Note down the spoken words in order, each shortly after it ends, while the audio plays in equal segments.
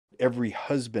every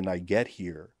husband I get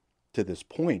here to this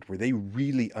point where they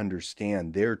really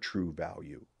understand their true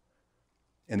value.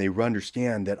 And they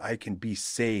understand that I can be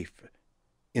safe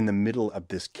in the middle of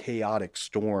this chaotic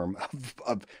storm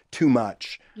of too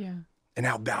much. Yeah. And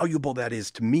how valuable that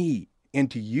is to me and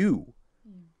to you.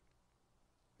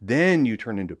 Then you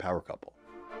turn into a power couple.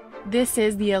 This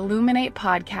is the Illuminate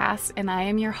podcast, and I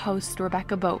am your host,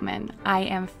 Rebecca Boatman. I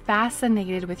am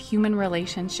fascinated with human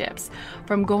relationships,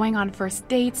 from going on first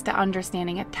dates to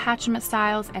understanding attachment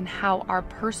styles and how our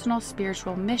personal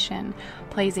spiritual mission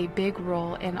plays a big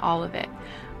role in all of it.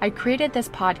 I created this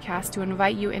podcast to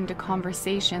invite you into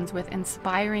conversations with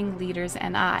inspiring leaders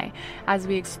and I, as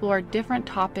we explore different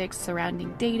topics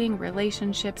surrounding dating,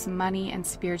 relationships, money, and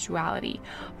spirituality.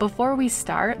 Before we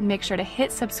start, make sure to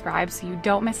hit subscribe so you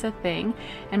don't miss a thing.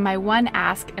 And my one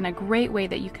ask, and a great way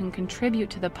that you can contribute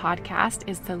to the podcast,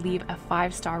 is to leave a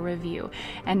 5-star review.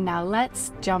 And now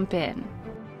let's jump in.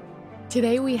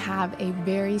 Today we have a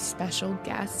very special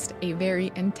guest, a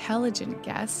very intelligent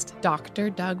guest, Dr.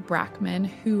 Doug Brackmann,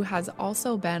 who has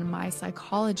also been my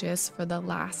psychologist for the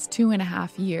last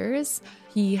 2.5 years.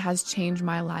 He has changed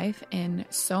my life in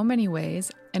so many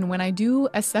ways. And when I do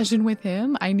a session with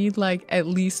him, I need at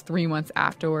least 3 months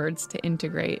afterwards to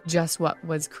integrate just what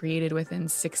was created within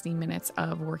 60 minutes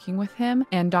of working with him.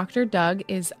 And Dr. Doug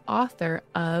is author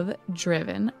of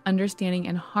Driven, Understanding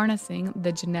and Harnessing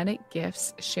the Genetic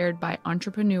Gifts Shared by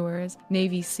Entrepreneurs,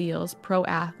 Navy SEALs, Pro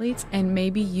Athletes, and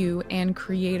maybe you, and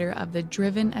creator of the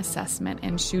Driven Assessment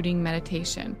and Shooting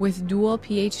Meditation. With dual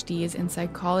PhDs in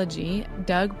psychology,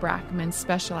 Doug Brackmann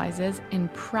specializes in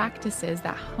practices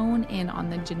that hone in on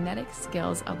the genetic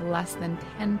skills of less than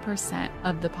 10%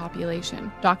 of the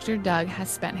population. Dr. Doug has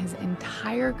spent his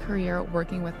entire career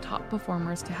working with top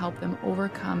performers to help them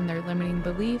overcome their limiting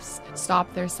beliefs,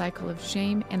 stop their cycle of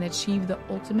shame, and achieve the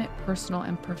ultimate personal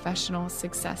and professional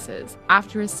successes.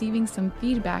 After receiving some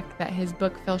feedback that his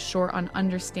book fell short on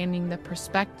understanding the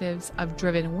perspectives of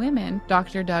driven women,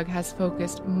 Dr. Doug has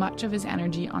focused much of his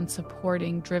energy on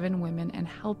supporting driven women and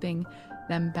helping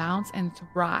them bounce and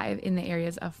thrive in the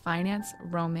areas of finance,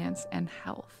 romance, and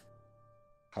health.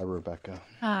 Hi, Rebecca.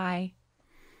 Hi.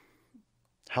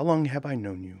 How long have I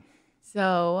known you?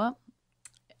 So,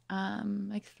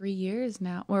 3 years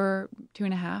now, or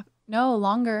 2.5. No,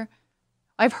 longer.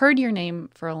 I've heard your name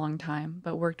for a long time,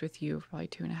 but worked with you for probably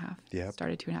 2.5. Yeah.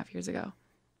 Started 2.5 years ago.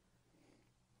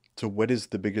 So what is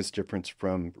the biggest difference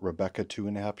from Rebecca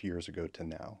 2.5 years ago to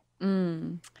now?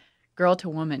 Girl to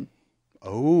woman.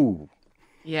 Oh.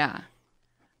 Yeah,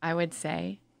 I would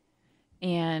say.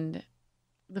 And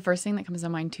the first thing that comes to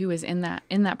mind too is in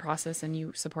that process, and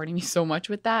you supporting me so much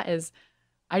with that, is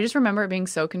I just remember it being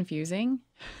so confusing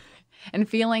and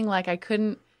feeling like I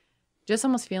couldn't, just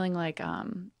almost feeling like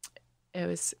it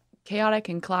was chaotic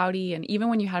and cloudy. And even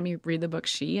when you had me read the book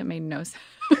She, it made no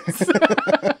sense.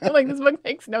 This book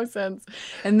makes no sense.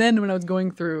 And then when I was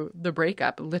going through the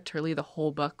breakup, literally the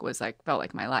whole book was felt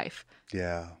like my life.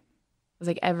 Yeah. It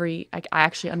was I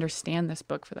actually understand this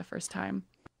book for the first time.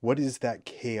 What is that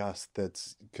chaos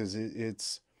that's, because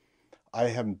I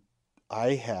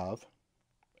have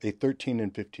a 13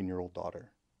 and 15-year-old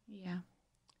daughter. Yeah.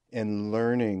 And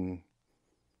learning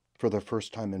for the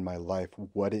first time in my life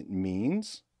what it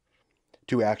means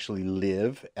to actually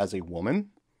live as a woman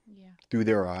through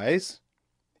their eyes.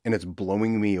 And it's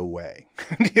blowing me away.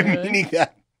 Meaning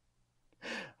that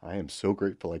I am so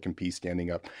grateful I can pee standing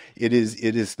up. It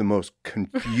is the most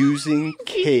confusing,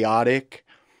 chaotic,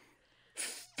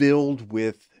 filled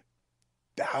with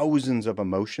thousands of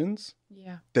emotions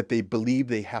that they believe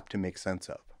they have to make sense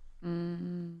of.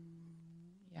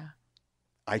 Yeah.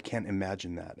 I can't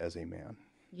imagine that as a man.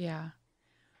 Yeah.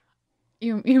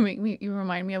 You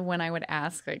remind me of when I would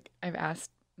ask, I've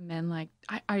asked men,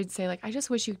 I'd say, I just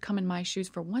wish you'd come in my shoes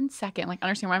for 1 second.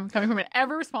 Understand where I'm coming from. And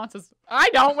every response is, I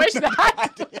don't wish that. I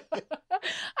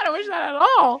don't wish that at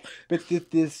all. But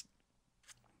this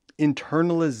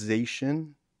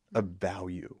internalization of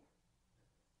value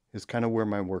is kind of where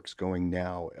my work's going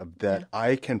now. Of that,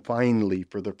 I can finally,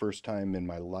 for the first time in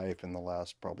my life in the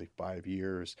last probably 5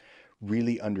 years,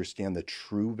 really understand the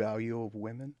true value of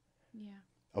women. Yeah.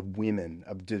 Of women,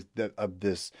 of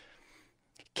this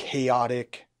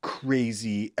chaotic,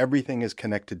 crazy, everything is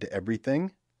connected to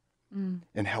everything,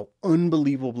 and how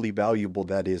unbelievably valuable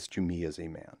that is to me as a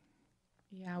man.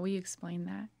 Yeah, will you explain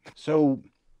that? So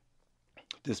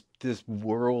this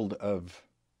world of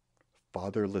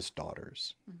fatherless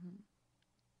daughters,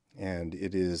 and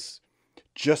it is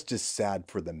just as sad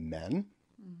for the men,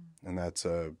 and that's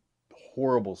a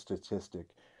horrible statistic.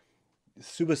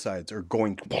 Suicides are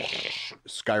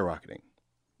skyrocketing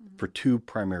for two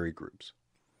primary groups.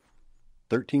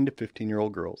 13 to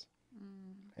 15-year-old girls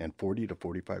and 40 to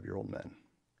 45-year-old men.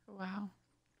 Wow.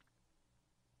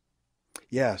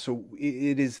 Yeah, so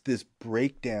it is this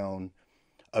breakdown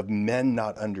of men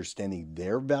not understanding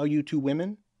their value to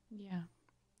women. Yeah.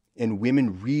 And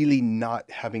women really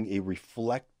not having a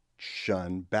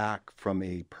reflection back from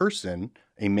a person,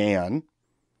 a man,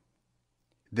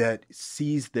 that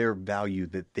sees their value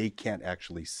that they can't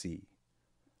actually see.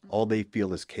 All they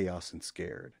feel is chaos and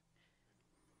scared.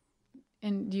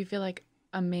 And do you feel like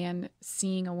a man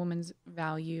seeing a woman's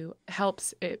value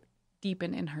helps it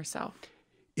deepen in herself?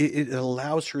 It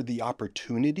allows her the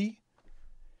opportunity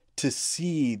to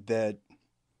see that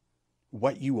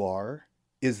what you are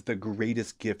is the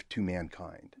greatest gift to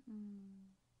mankind.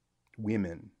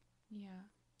 Women. Yeah.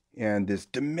 And this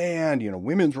demand,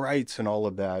 women's rights and all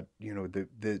of that,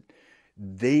 that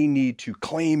they need to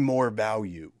claim more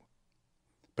value,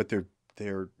 but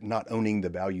they're not owning the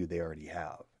value they already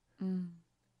have.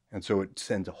 And so it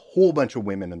sends a whole bunch of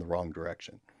women in the wrong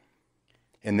direction.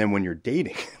 And then when you're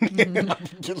dating, you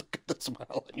look at the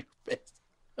smile on your face.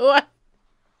 What?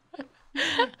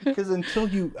 Because until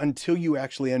you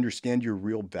actually understand your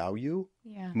real value,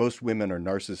 most women are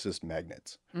narcissist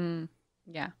magnets.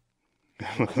 Yeah.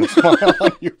 With a smile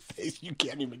on your face, you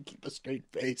can't even keep a straight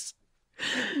face.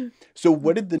 So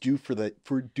what did the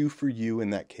do for you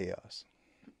in that chaos?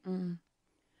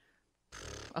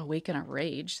 Awaken a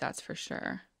rage, that's for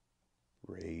sure.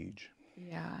 Rage.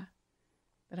 Yeah.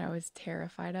 That I was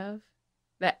terrified of.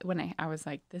 That when I was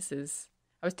like, I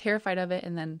was terrified of it,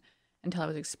 and then until I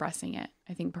was expressing it.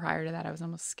 I think prior to that, I was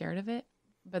almost scared of it.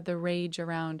 But the rage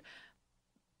around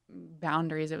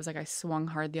boundaries, it was like I swung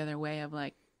hard the other way of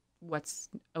like what's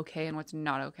okay and what's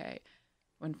not okay.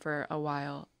 When for a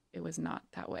while, it was not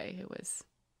that way. It was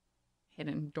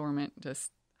hidden, dormant,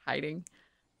 just hiding.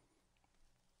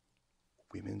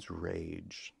 Women's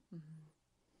rage.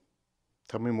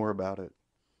 Tell me more about it.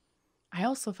 I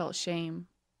also felt shame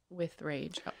with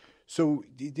rage. So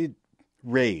did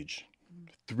rage.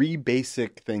 3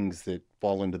 basic things that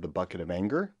fall into the bucket of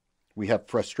anger. We have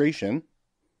frustration,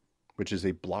 which is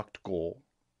a blocked goal.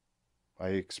 I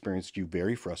experienced you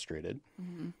very frustrated.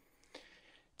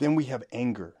 Then we have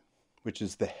anger, which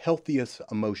is the healthiest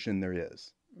emotion there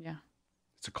is. Yeah.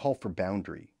 It's a call for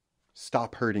boundary.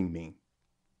 Stop hurting me.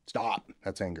 Stop.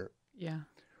 That's anger. Yeah.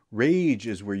 Rage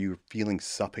is where you're feeling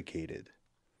suffocated.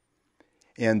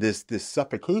 And this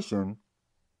suffocation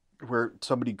where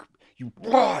somebody,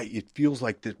 it feels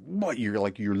like this,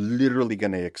 you're literally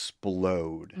going to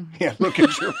explode. Yeah, look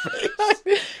at your face.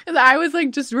 I was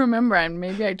like, just remember, and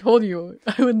maybe I told you,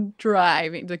 I would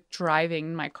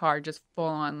driving my car just full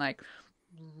on, like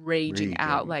raging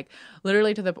out, like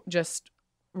literally to the just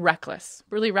reckless,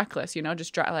 really reckless,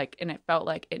 just drive, and it felt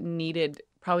like it needed,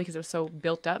 probably because it was so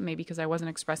built up, maybe because I wasn't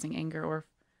expressing anger or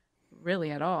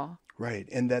really at all. Right.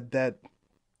 And that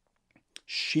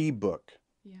She book.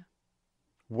 Yeah.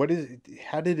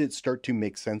 How did it start to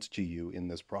make sense to you in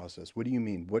this process? What do you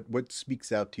mean? What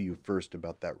speaks out to you first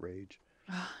about that rage?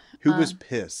 Who was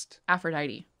pissed?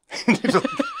 Aphrodite.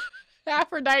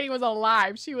 Aphrodite was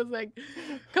alive. She was like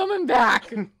coming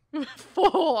back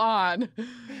full on.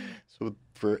 So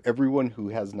for everyone who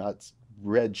has not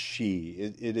read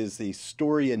it is a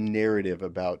story and narrative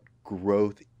about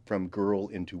growth from girl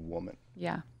into woman.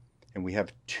 Yeah. And we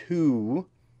have 2.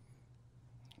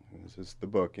 This is the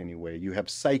book anyway. You have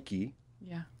Psyche.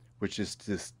 Yeah. Which is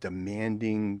this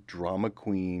demanding drama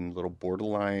queen, little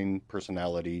borderline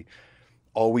personality,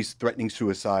 always threatening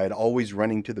suicide, always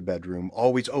running to the bedroom,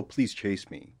 always, oh, please chase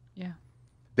me. Yeah.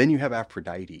 Then you have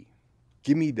Aphrodite.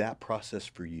 Give me that process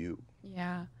for you.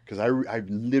 Yeah. Because I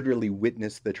literally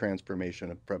witnessed the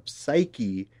transformation from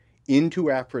Psyche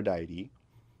into Aphrodite,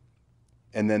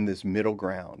 and then this middle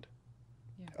ground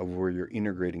of where you're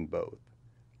integrating both.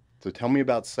 So tell me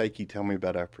about Psyche, tell me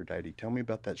about Aphrodite, tell me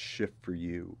about that shift for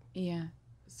you. Yeah.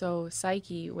 So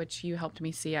Psyche, which you helped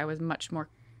me see, I was much more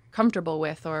comfortable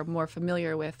with or more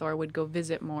familiar with or would go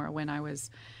visit more when I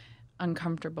was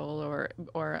uncomfortable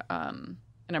or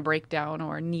in a breakdown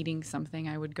or needing something.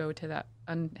 I would go to that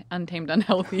untamed,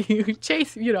 unhealthy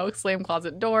chase, slam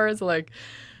closet doors,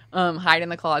 hide in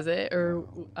the closet or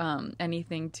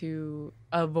anything to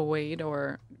avoid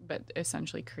but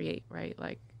essentially create, right?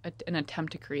 An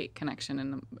attempt to create connection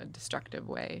in a destructive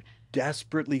way.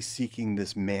 Desperately seeking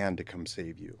this man to come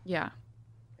save you. Yeah.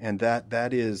 And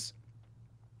that is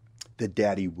the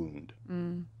daddy wound.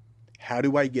 How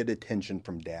do I get attention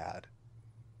from dad?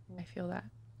 I feel that.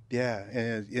 Yeah,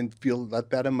 and let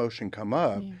that emotion come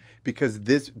up because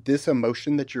this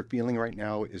emotion that you're feeling right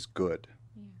now is good.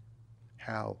 Yeah.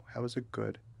 How is it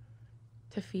good?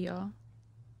 To feel.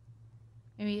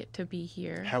 maybe to be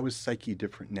here. How is Psyche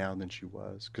different now than she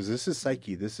was? Because this is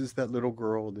Psyche. This is that little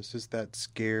girl. This is that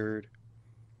scared.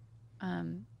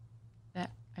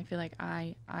 That I feel like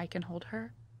I can hold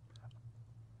her.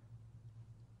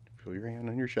 Feel your hand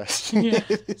on your chest. Yeah.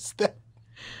 Is that...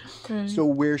 Right. So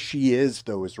where she is,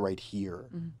 though, is right here.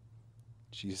 Mm-hmm.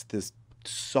 She's this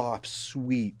soft,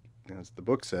 sweet, as the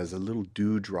book says, a little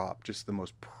dewdrop, just the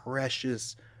most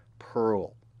precious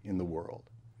pearl in the world.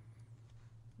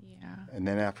 Yeah. And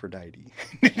then Aphrodite.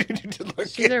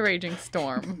 She's a raging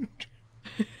storm.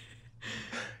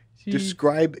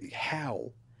 Describe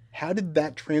how. How did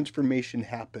that transformation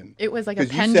happen? It was like a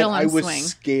 'Cause pendulum you said, I swing.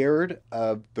 was scared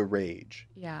of the rage.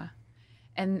 Yeah.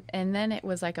 And then it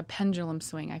was like a pendulum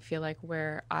swing, I feel like,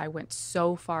 where I went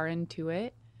so far into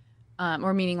it.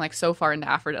 Or meaning like so far into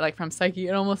Aphrodite, like from Psyche,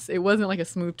 it wasn't like a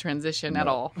smooth transition at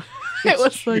all. It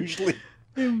was like usually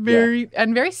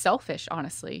very selfish,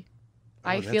 honestly.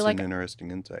 I feel like an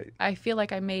interesting insight. I feel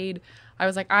like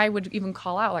I would even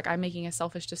call out, like, I'm making a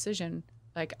selfish decision.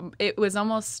 Like, it was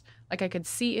almost like I could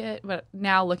see it, but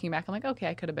now looking back, I'm like, okay,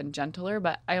 I could have been gentler,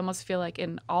 but I almost feel like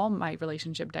in all my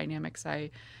relationship dynamics, I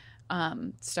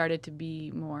started to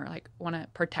be more like want to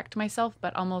protect myself,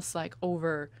 but almost like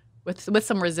with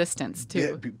some resistance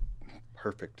too. Yeah,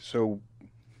 perfect. So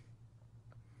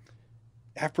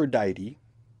Aphrodite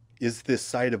is this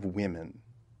side of women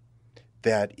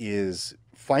that is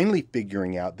finally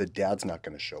figuring out that dad's not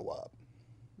going to show up.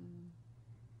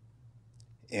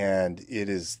 And it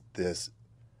is this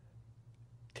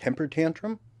temper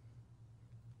tantrum,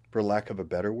 for lack of a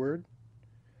better word.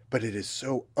 But it is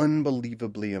so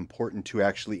unbelievably important to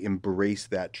actually embrace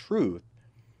that truth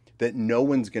that no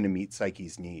one's going to meet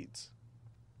Psyche's needs.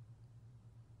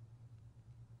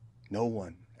 No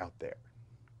one out there.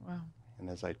 Wow. And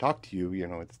as I talk to you,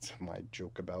 it's my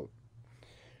joke about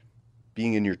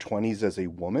being in your 20s as a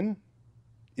woman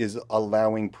is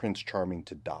allowing Prince Charming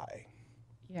to die.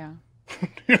 Yeah.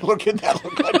 Look at that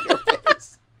look on your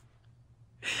face.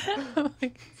 I'm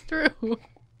like, it's true.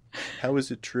 How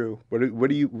is it true? What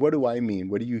do I mean?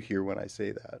 What do you hear when I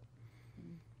say that?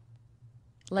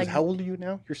 Like, how old are you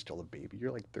now? You're still a baby.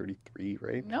 You're like 33,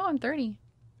 right? No, I'm 30.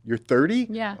 You're 30?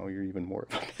 Yeah. Oh, you're even more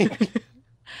of a baby.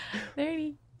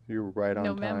 30. You're right on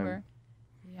November. time.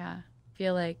 Yeah. I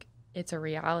feel like it's a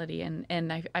reality. And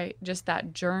I just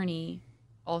that journey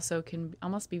also can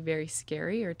almost be very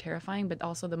scary or terrifying, but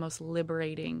also the most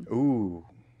liberating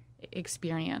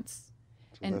experience.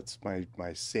 So and that's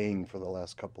my saying for the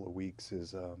last couple of weeks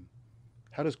is,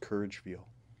 how does courage feel?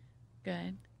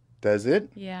 Good. Does it?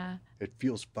 Yeah. It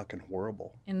feels fucking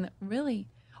horrible. Really?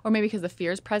 Or maybe because the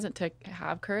fear is present to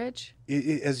have courage?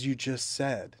 As you just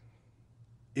said,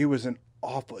 it was an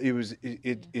awful,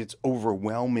 it's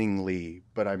overwhelmingly,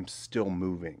 but I'm still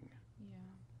moving. Yeah.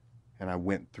 And I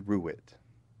went through it.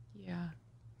 Yeah.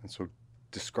 And so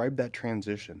describe that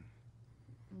transition.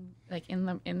 Like in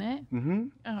it? Mm-hmm.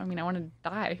 Oh, I mean, I wanted to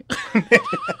die.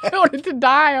 I wanted to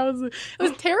die. It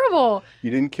was terrible.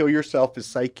 You didn't kill yourself as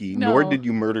Psyche, No. nor did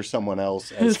you murder someone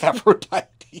else as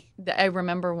Aphrodite. I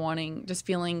remember just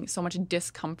feeling so much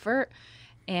discomfort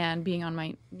and being on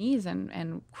my knees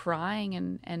and crying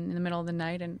and in the middle of the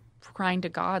night and crying to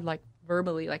God, like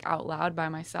verbally, like out loud by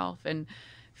myself, and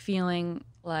feeling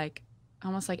like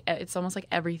it's almost like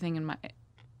everything in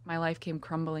my life came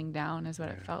crumbling down is what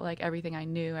it felt like. Everything I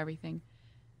knew, everything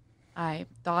I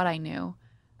thought I knew.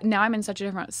 Now I'm in such a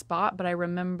different spot, but I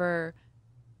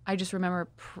just remember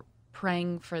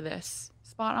praying for this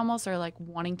spot almost, or like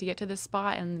wanting to get to this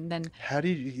spot. And then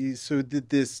did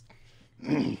this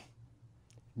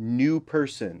new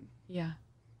person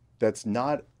that's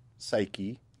not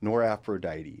Psyche nor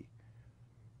Aphrodite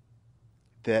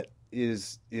that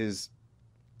is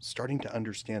starting to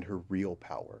understand her real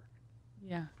power.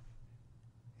 Yeah.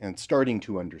 And starting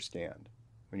to understand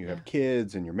when you have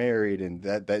kids and you're married, and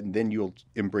that then you'll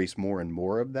embrace more and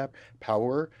more of that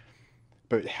power.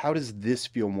 But how does this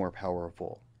feel more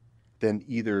powerful than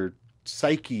either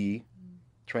Psyche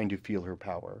trying to feel her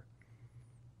power?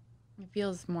 It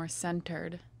feels more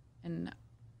centered and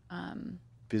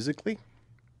physically?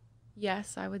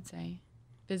 Yes, I would say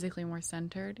physically more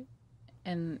centered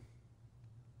and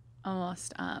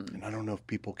almost and I don't know if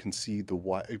people can see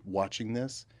watching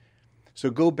this. So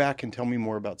go back and tell me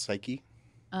more about Psyche.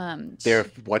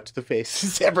 What's the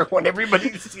face? Everybody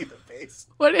can see the face.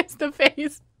 What is the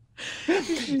face?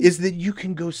 Is that you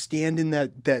can go stand in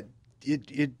that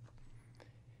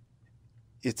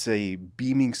it's a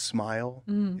beaming smile.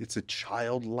 Mm. It's a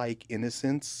childlike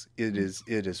innocence. It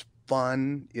is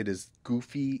fun. It is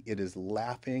goofy. It is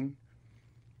laughing.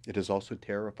 It is also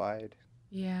terrified.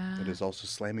 Yeah. It is also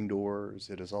slamming doors.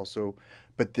 It is also,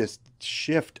 but this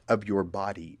shift of your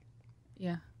body.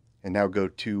 Yeah. And now go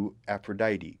to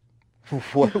Aphrodite.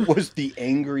 What was the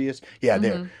angriest? Yeah,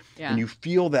 there. Yeah. And you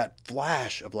feel that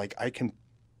flash of like, I can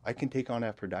take on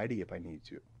Aphrodite if I need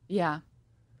to. Yeah.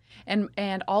 And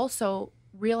also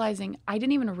realizing, I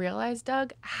didn't even realize,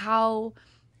 Doug, how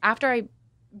after I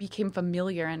became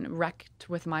familiar and wrecked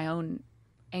with my own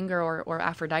anger or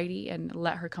Aphrodite and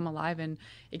let her come alive and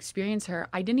experience her,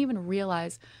 I didn't even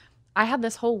realize I had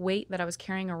this whole weight that I was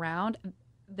carrying around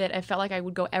that I felt like I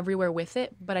would go everywhere with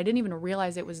it, but I didn't even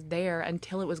realize it was there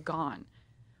until it was gone.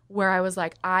 Where I was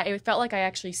like, it felt like I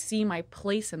actually see my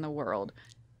place in the world.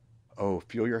 Oh,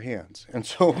 feel your hands. And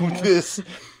so this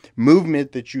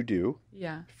movement that you do,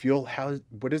 yeah, feel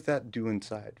what does that do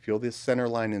inside? Feel this center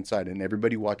line inside, and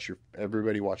everybody watch your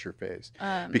face,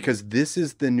 because this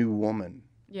is the new woman.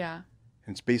 Yeah,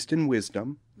 and it's based in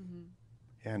wisdom,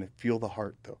 and feel the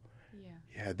heart though.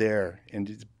 Yeah, there,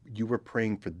 and you were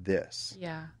praying for this.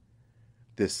 Yeah,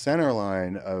 this center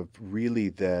line of really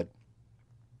that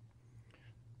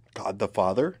God the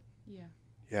Father.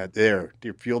 Yeah, there. Do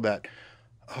you feel that?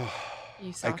 Oh,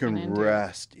 I can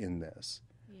rest in this.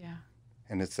 Yeah.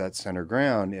 And it's that center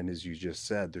ground. And as you just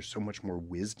said, there's so much more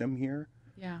wisdom here.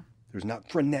 Yeah. There's not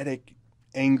frenetic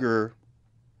anger,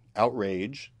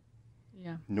 outrage.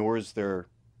 Yeah. Nor is there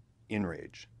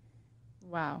enrage.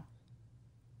 Wow.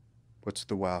 What's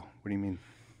the wow? What do you mean?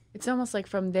 It's almost like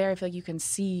from there, I feel like you can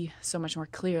see so much more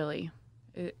clearly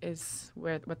is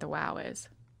what the wow is.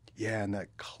 Yeah, and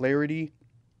that clarity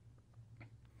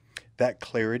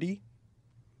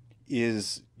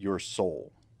is your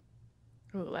soul.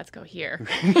 Ooh, let's go here.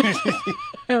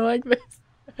 I like this.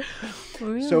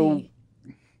 Really? So,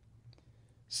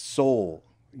 soul,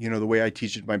 the way I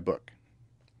teach it in my book,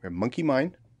 we have monkey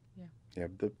mind. Yeah. You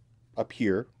have up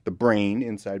here, the brain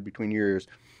inside between your ears.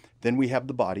 Then we have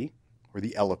the body, or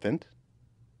the elephant.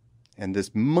 And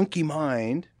this monkey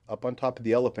mind up on top of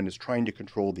the elephant is trying to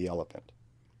control the elephant.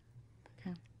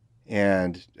 Okay.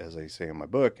 And as I say in my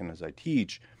book and as I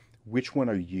teach, which one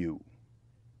are you?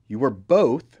 You are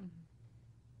both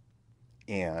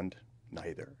and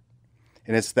neither.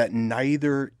 And it's that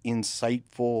neither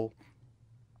insightful,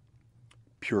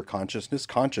 pure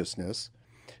consciousness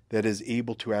that is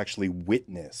able to actually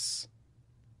witness.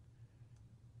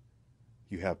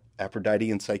 You have Aphrodite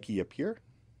and Psyche up here,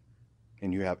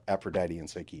 and you have Aphrodite and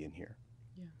Psyche in here.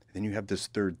 Yeah. And then you have this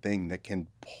third thing that can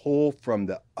pull from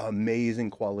the amazing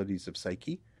qualities of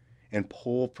Psyche and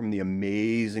pull from the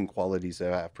amazing qualities of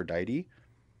Aphrodite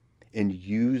and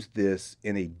use this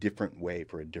in a different way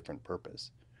for a different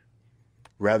purpose.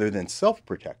 Rather than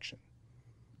self-protection,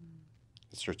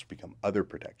 it starts to become other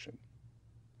protection.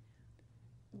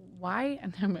 Why,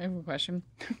 and I have a question,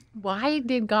 why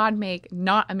did God make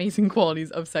not amazing qualities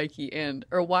of Psyche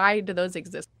or why do those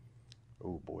exist?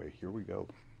 Oh boy, here we go.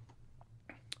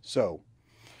 So,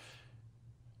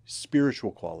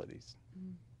 spiritual qualities.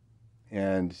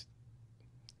 And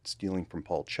stealing from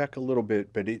Paul Chek a little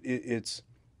bit, but it's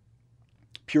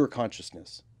pure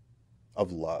consciousness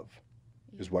of love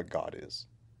is what God is.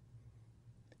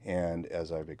 And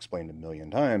as I've explained a million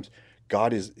times,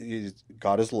 God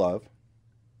is love.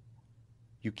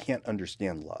 You can't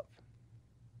understand love.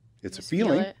 It's a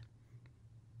feeling.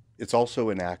 It's also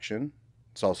an action.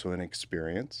 It's also an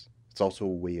experience. It's also a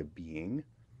way of being.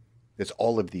 It's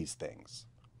all of these things.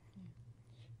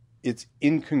 It's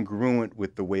incongruent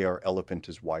with the way our elephant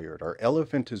is wired. Our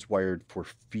elephant is wired for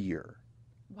fear.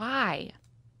 Why?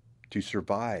 To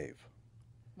survive.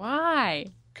 Why?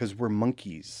 Because we're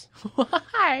monkeys.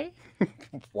 Why?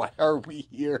 Why are we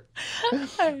here?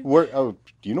 Do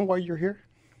you know why you're here?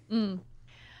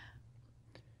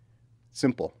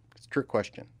 Simple. It's a trick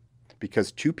question.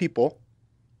 Because two people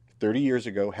 30 years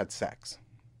ago had sex.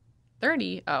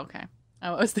 30? Oh, okay.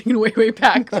 I was thinking way, way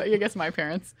back. So I guess my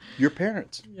parents. Your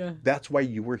parents. Yeah. That's why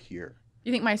you were here.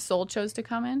 You think my soul chose to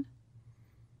come in?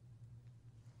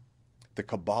 The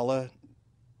Kabbalic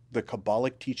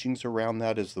teachings around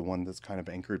that is the one that's kind of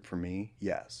anchored for me.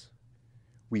 Yes.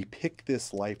 We pick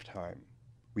this lifetime.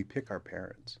 We pick our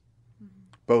parents.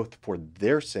 Both for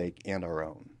their sake and our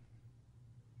own.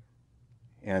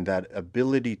 And that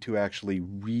ability to actually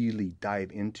really dive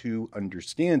into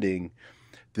understanding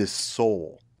this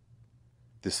soul,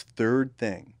 this third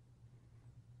thing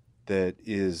that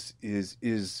is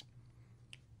as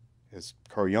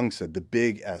Carl Jung said, the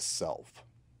big S self.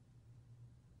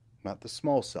 Not the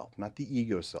small self, not the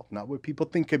ego self, not what people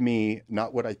think of me,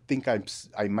 not what I think I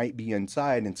might be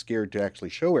inside and scared to actually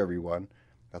show everyone.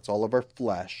 That's all of our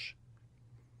flesh.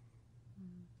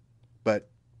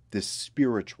 But this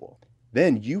spiritual.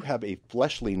 Then you have a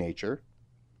fleshly nature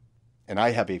And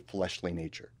I have a fleshly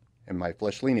nature. And my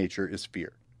fleshly nature is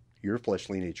fear. Your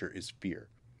fleshly nature is fear.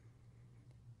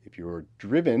 If you're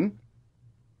driven,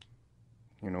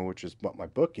 which is what my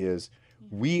book is,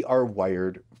 we are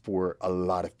wired for a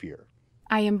lot of fear.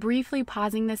 I am briefly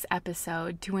pausing this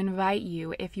episode to invite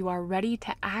you, if you are ready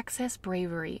to access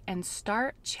bravery and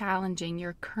start challenging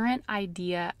your current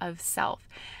idea of self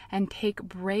and take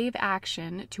brave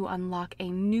action to unlock a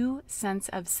new sense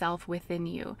of self within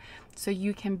you so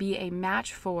you can be a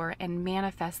match for and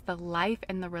manifest the life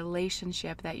and the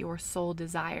relationship that your soul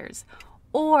desires.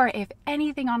 Or if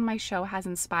anything on my show has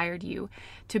inspired you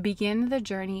to begin the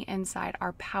journey inside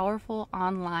our powerful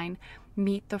online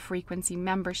Meet the Frequency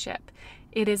membership.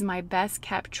 It is my best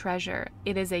kept treasure.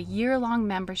 It is a year-long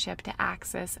membership to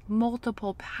access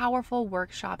multiple powerful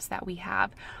workshops that we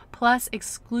have, plus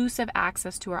exclusive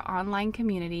access to our online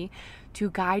community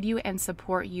to guide you and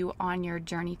support you on your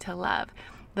journey to love.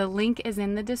 The link is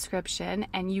in the description,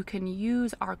 and you can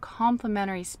use our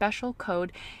complimentary special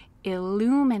code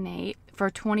ILLUMINATE for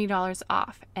 $20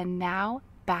 off. And now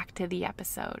back to the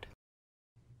episode.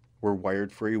 We're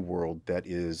wired for a world that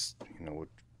is,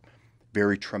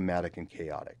 very traumatic and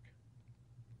chaotic.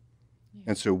 Yeah.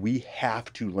 And so we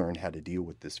have to learn how to deal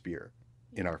with this fear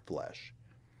in our flesh.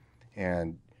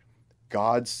 And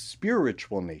God's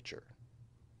spiritual nature.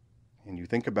 And you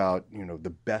think about, the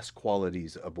best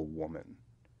qualities of a woman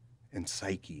and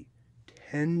psyche,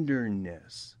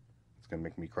 tenderness. It's going to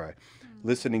make me cry.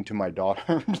 Listening to my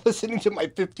daughter, listening to my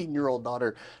 15-year-old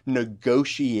daughter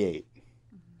negotiate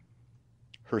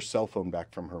her cell phone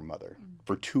back from her mother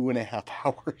for 2.5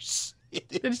 hours.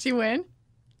 Did she win?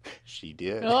 She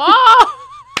did. Oh!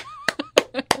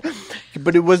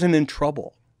 But it wasn't in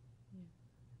trouble.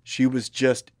 She was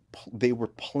just, they were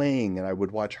playing, and I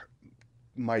would watch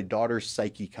my daughter's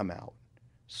psyche come out.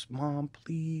 Mom,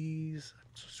 please.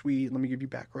 So sweet. Let me give you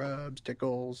back rubs,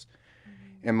 tickles.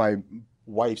 And my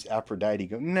wife's Aphrodite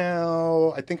go,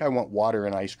 no, I think I want water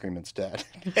and ice cream instead.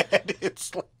 And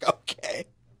it's like, okay.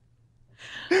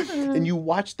 And you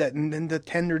watch that, and then the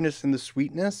tenderness and the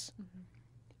sweetness,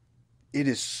 it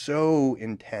is so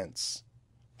intense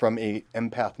from a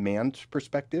empath man's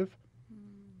perspective.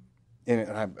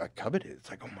 And I covet it. It's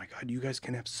like, oh my God, you guys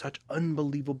can have such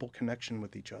unbelievable connection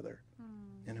with each other.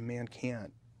 And a man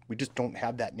can't. We just don't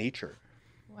have that nature.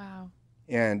 Wow.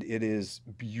 And it is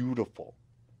beautiful.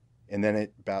 And then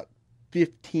at about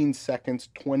 15 seconds,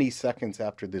 20 seconds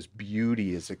after this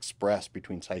beauty is expressed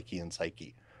between psyche and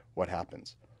psyche, what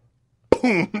happens?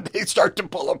 Boom! They start to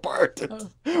pull apart.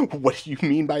 What do you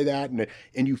mean by that?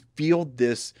 And you feel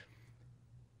this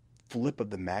flip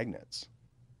of the magnets.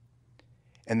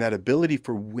 And that ability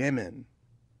for women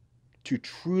to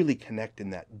truly connect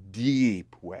in that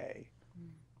deep way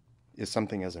is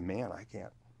something as a man I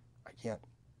can't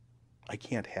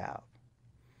have.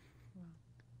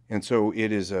 And so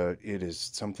it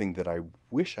is something that I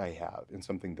wish I have and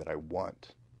something that I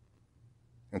want.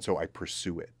 And so I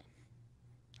pursue it.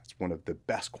 That's one of the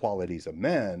best qualities of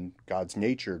men, God's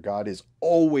nature. God is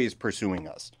always pursuing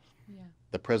us. Yeah.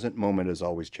 The present moment is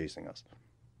always chasing us.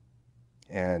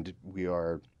 And we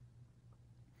are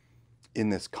in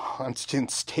this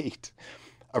constant state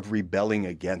of rebelling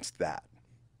against that.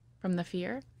 From the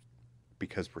fear?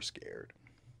 Because we're scared.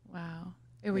 Wow.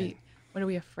 What are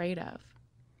we afraid of?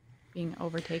 Being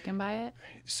overtaken by it?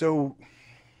 So,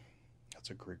 that's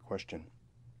a great question.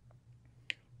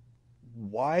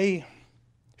 Why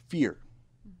fear?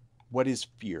 What is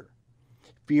fear?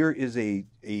 Fear is a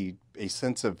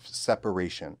sense of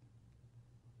separation.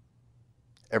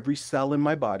 Every cell in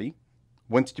my body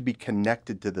wants to be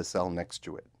connected to the cell next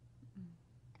to it.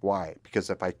 Why? Because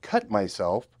if I cut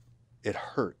myself, it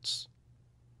hurts.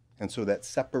 And so that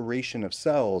separation of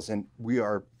cells, and we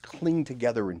are cling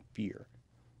together in fear.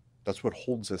 That's what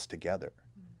holds us together.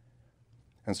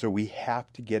 And so we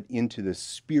have to get into this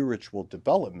spiritual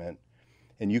development.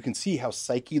 And you can see how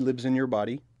Psyche lives in your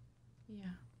body.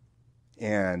 Yeah.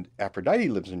 And Aphrodite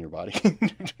lives in your body.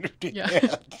 Yeah.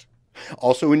 And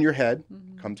also in your head,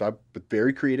 comes up with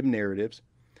very creative narratives.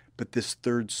 But this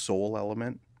third soul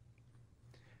element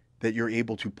that you're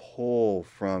able to pull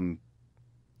from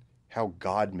how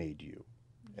God made you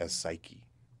as Psyche.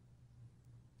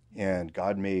 And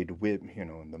God made,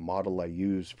 and the model I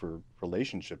use for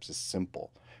relationships is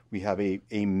simple. We have a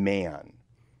man,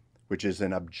 which is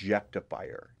an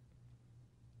objectifier,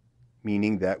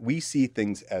 meaning that we see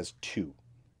things as two.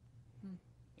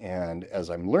 And as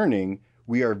I'm learning,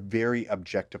 we are very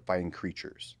objectifying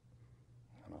creatures.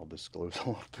 And I'll disclose a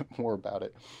little bit more about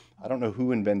it. I don't know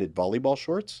who invented volleyball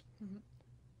shorts,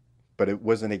 but it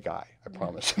wasn't a guy, I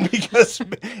promise, because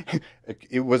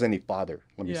it wasn't a father.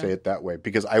 Let me say it that way,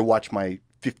 because I watched my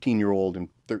 15-year-old and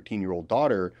 13-year-old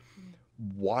daughter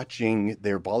watching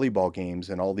their volleyball games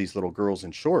and all these little girls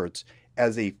in shorts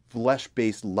as a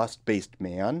flesh-based, lust-based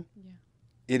man.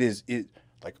 It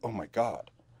like, oh my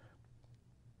God.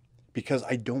 Because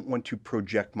I don't want to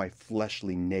project my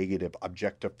fleshly, negative,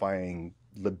 objectifying,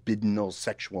 libidinal,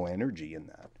 sexual energy in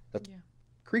that. That's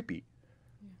creepy.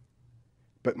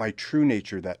 But my true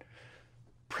nature, that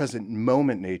present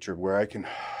moment nature where I can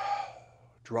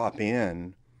drop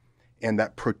in, and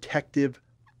that protective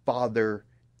father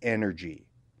energy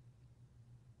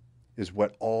is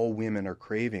what all women are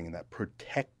craving, and that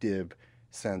protective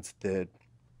sense that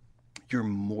you're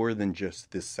more than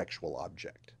just this sexual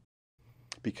object.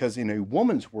 Because in a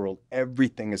woman's world,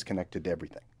 everything is connected to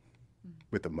everything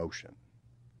with emotion.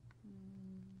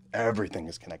 Everything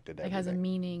is connected to everything. It has a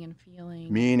meaning and feeling.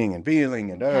 Meaning and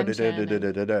feeling and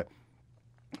da-da-da-da-da-da-da.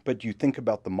 But you think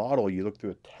about the model, you look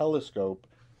through a telescope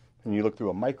and you look through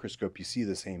a microscope, you see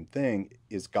the same thing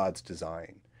is God's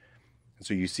design. And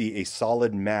so you see a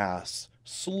solid mass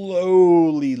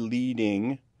slowly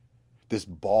leading this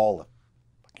ball of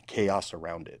chaos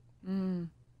around it.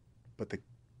 But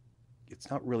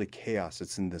it's not really chaos.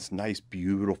 It's in this nice,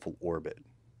 beautiful orbit.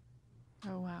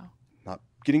 Oh, wow. Not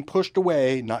getting pushed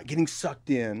away, not getting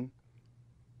sucked in.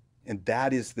 And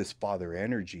that is this father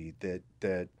energy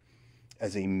that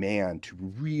as a man, to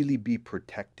really be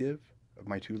protective of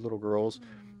my two little girls,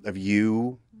 of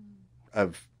you,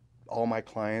 of all my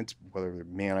clients, whether they're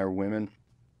man or women,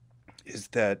 is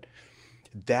that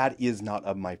is not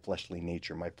of my fleshly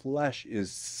nature. My flesh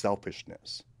is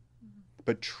selfishness.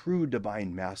 But true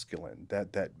divine masculine,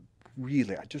 that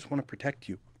really, I just want to protect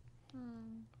you.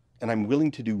 And I'm willing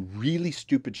to do really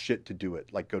stupid shit to do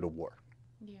it, like go to war.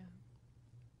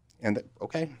 And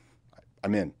okay,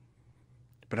 I'm in.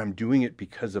 But I'm doing it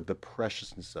because of the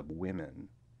preciousness of women.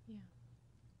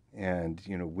 And,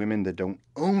 women that don't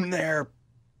own their,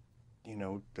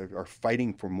 that are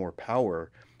fighting for more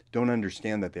power, don't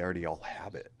understand that they already all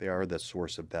have it. They are the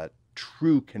source of that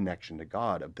true connection to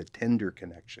God, of the tender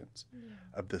connections,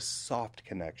 of the soft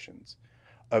connections,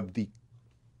 of the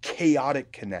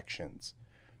chaotic connections.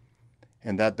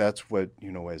 And that's what,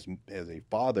 as a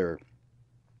father,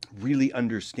 really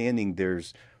understanding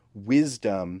there's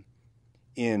wisdom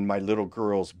in my little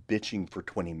girl's bitching for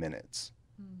 20 minutes.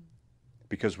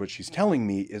 Because what she's telling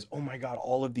me is, oh my God,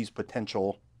 all of these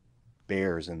potential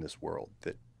bears in this world.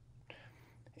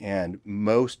 And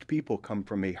most people come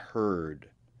from a herd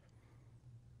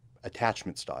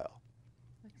attachment style.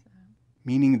 What's that?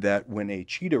 Meaning that when a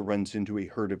cheetah runs into a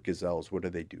herd of gazelles, what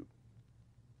do?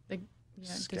 They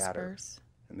scatter. Disperse.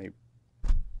 And they,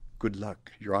 good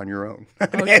luck, you're on your own.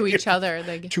 To each other.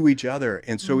 To each other.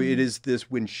 And so it is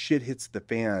this, when shit hits the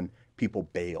fan, people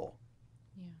bail.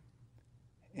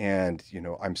 And,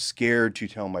 I'm scared to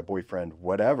tell my boyfriend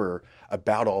whatever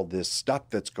about all this stuff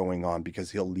that's going on,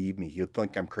 because he'll leave me. He'll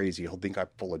think I'm crazy. He'll think I'm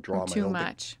full of drama. Too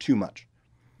much. Too much.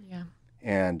 Yeah.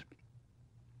 And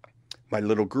my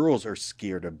little girls are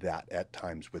scared of that at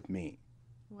times with me.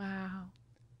 Wow.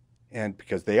 And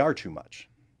because they are too much.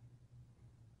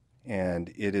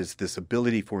 And it is this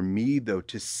ability for me, though,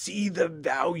 to see the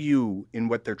value in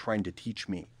what they're trying to teach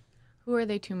me. Who are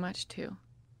they too much to?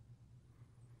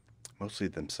 Mostly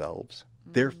themselves.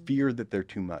 Their fear that they're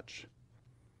too much.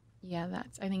 Yeah,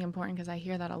 that's, I think, important, because I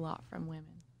hear that a lot from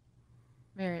women.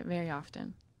 Very, very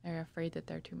often. They're afraid that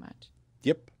they're too much.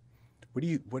 Yep.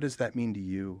 What does that mean to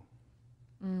you?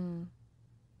 I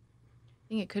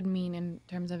think it could mean in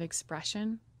terms of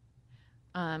expression,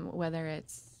 whether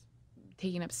it's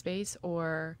taking up space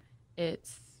or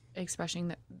it's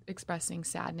expressing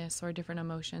sadness or different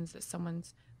emotions that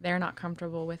they're not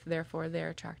comfortable with, therefore they're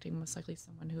attracting most likely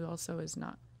someone who also is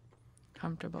not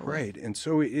comfortable with. Right. And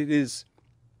so it is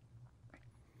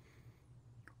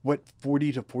what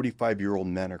 40 to 45-year-old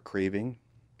men are craving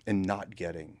and not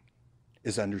getting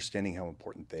is understanding how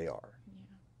important they are.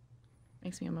 Yeah.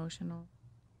 Makes me emotional.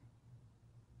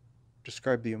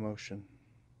 Describe the emotion.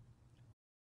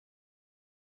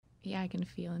 Yeah, I can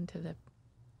feel into the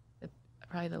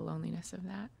probably the loneliness of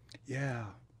that. Yeah.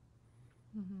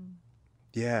 Mm-hmm.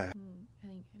 Yeah. I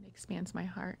think it expands my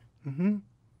heart. Mm-hmm.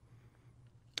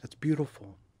 That's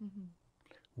beautiful. Mm-hmm.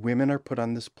 Women are put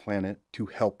on this planet to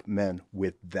help men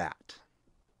with that.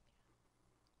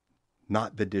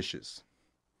 Not the dishes.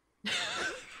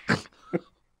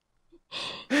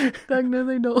 Doug, no,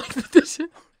 they don't like the dishes.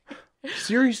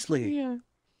 Seriously. Yeah.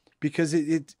 Because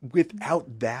it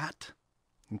without that,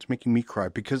 it's making me cry,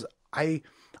 because I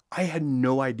had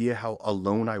no idea how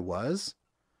alone I was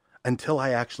until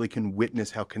I actually can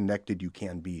witness how connected you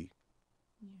can be.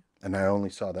 Yeah. And I only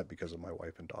saw that because of my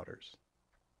wife and daughters.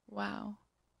 Wow.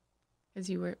 Because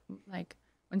you were like,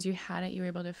 once you had it, you were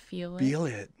able to feel it. Feel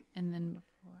it. And then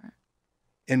before.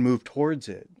 And move towards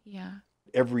it. Yeah.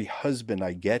 Every husband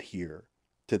I get here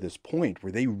to this point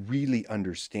where they really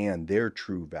understand their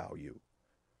true value.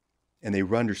 And they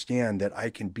understand that I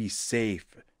can be safe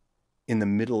in the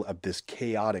middle of this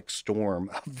chaotic storm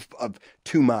of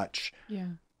too much. Yeah.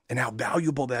 And how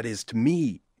valuable that is to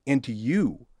me and to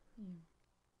you.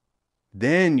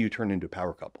 Then you turn into a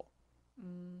power couple.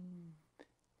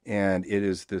 And it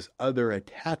is this other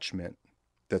attachment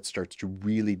that starts to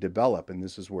really develop. And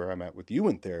this is where I'm at with you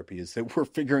in therapy, is that we're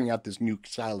figuring out this new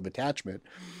style of attachment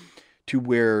to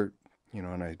where, you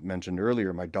know, and I mentioned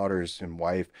earlier, my daughters and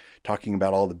wife talking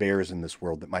about all the bears in this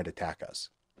world that might attack us.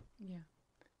 Yeah.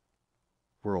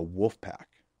 We're a wolf pack,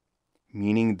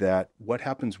 meaning that what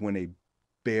happens when a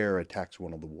bear attacks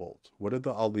one of the wolves? What do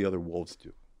all the other wolves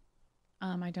do?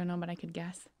 I don't know, but I could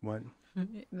guess. What?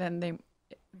 Then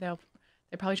they'll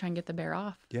probably try and get the bear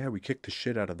off. Yeah, we kick the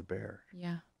shit out of the bear.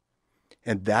 Yeah.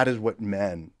 And that is what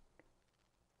men,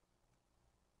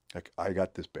 like, I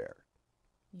got this bear.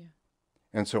 Yeah.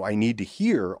 And so I need to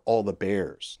hear all the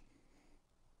bears.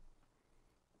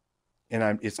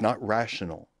 And it's not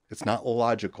rational. It's not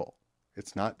logical.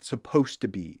 It's not supposed to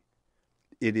be.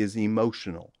 It is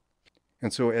emotional.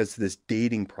 And so as this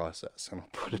dating process, and I'll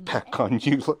put it back on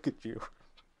you, look at you.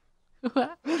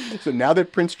 What? So now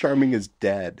that Prince Charming is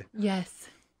dead. Yes.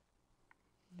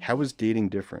 How is dating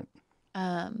different?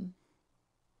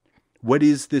 What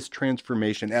is this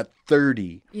transformation at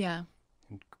 30? Yeah.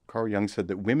 Carl Jung said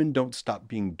that women don't stop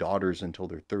being daughters until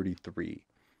they're 33.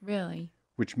 Really?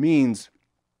 Which means,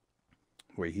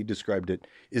 the way he described it,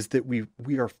 is that we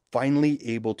are finally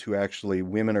able to actually,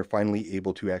 women are finally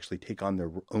able to actually take on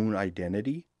their own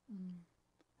identity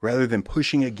rather than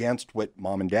pushing against what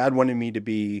mom and dad wanted me to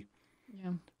be.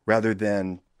 Yeah. Rather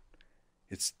than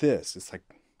it's like,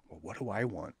 well, what do I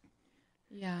want?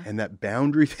 Yeah. And that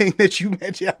boundary thing that you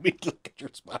mentioned, I mean, look at your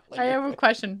smile. I have a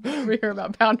question over here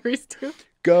about boundaries too.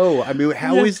 Go. I mean,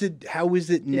 how is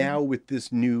it now with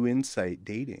this new insight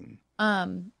dating?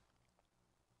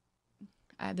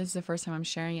 This is the first time I'm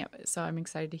sharing it, so I'm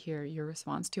excited to hear your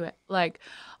response to it. Like,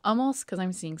 almost, because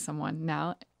I'm seeing someone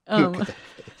now.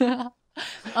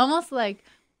 Almost like,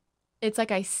 it's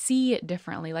like I see it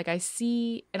differently. Like I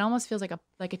see, it almost feels like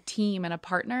a team and a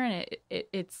partner, and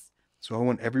it's. So I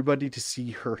want everybody to see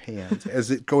her hands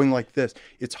as it going like this.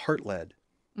 It's heart led.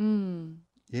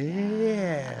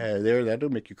 Yeah, there, that'll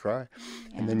make you cry.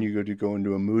 Yeah. And then you go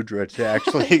into a mudra to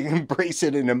actually embrace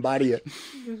it and embody it.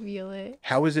 You feel it.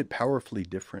 How is it powerfully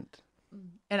different?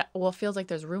 And it feels like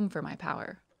there's room for my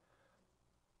power.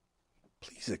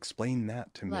 Please explain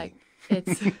that to me. Like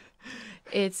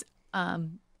it's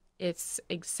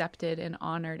accepted and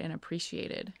honored and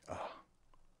appreciated. Oh.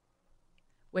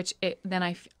 Which then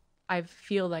I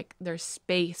feel like there's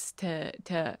space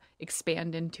to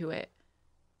expand into it.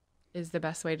 Is the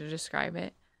best way to describe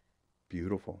it.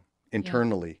 Beautiful.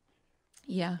 Internally.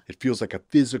 Yeah. It feels like a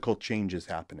physical change is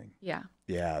happening. Yeah.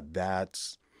 Yeah,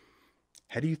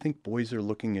 how do you think boys are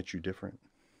looking at you different?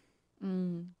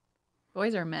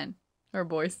 Boys or men? Or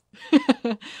boys?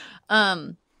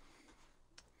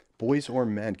 Boys or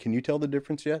men. Can you tell the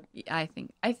difference yet? I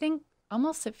think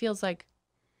almost it feels like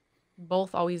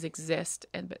both always exist,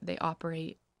 but they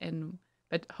operate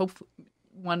but hopefully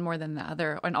one more than the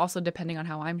other, and also depending on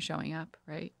how I'm showing up,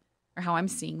 right? Or how I'm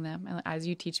seeing them, and as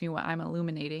you teach me what I'm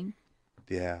illuminating.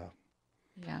 Yeah.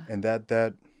 Yeah. And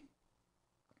that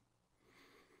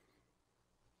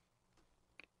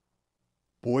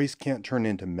boys can't turn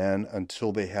into men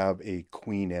until they have a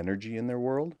queen energy in their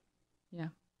world. Yeah.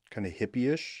 Kind of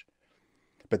hippie-ish.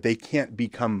 But they can't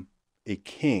become a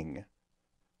king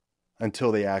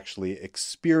until they actually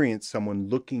experience someone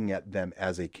looking at them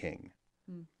as a king.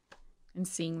 And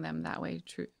seeing them that way,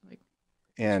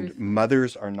 And truth.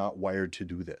 Mothers are not wired to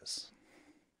do this.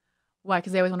 Why?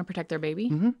 Because they always want to protect their baby?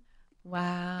 Mm-hmm.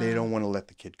 Wow. They don't want to let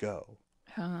the kid go.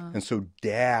 And so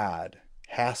dad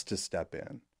has to step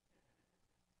in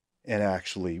and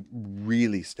actually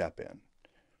really step in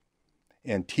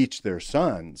and teach their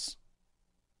sons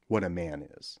what a man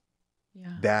is.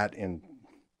 Yeah. That in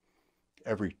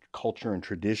every culture and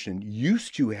tradition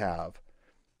used to have,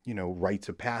 rites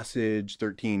of passage.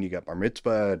 13, you got bar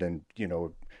mitzvah, and,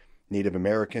 Native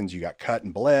Americans, you got cut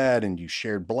and bled, and you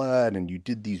shared blood, and you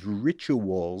did these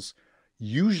rituals,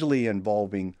 usually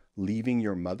involving leaving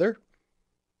your mother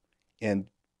and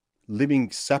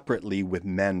living separately with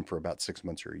men for about 6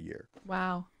 months or a year.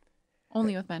 Wow.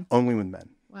 Only with men. Only with men.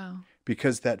 Wow.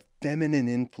 because that feminine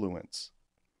influence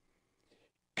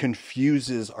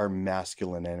confuses our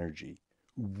masculine energy.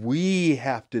 We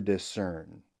have to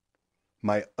discern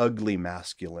my ugly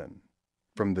masculine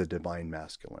from the divine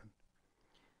masculine.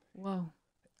 Whoa.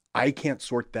 I can't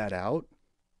sort that out.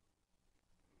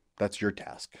 That's your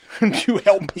task to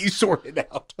help me sort it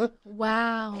out.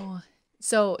 Wow.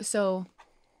 So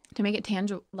to make it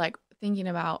tangible, like thinking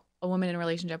about a woman in a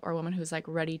relationship or a woman who's like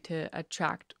ready to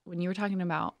attract, when you were talking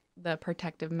about the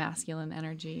protective masculine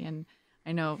energy, and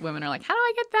I know women are like, how do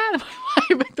I get that?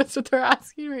 But that's what they're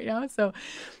asking right now. So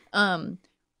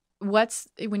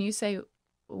when you say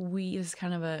we, this is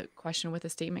kind of a question with a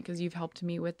statement, because you've helped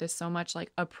me with this so much,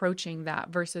 like approaching that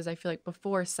versus I feel like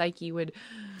before Psyche would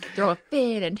throw a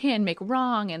fit and make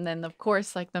wrong. And then of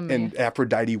course, like and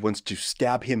Aphrodite wants to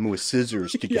stab him with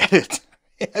scissors to get it.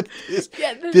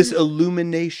 This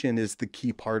illumination is the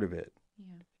key part of it.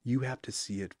 Yeah. You have to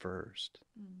see it first.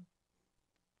 Mm.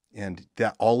 And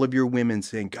that all of your women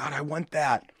saying, God, I want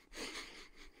that.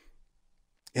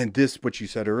 And this, what you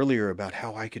said earlier about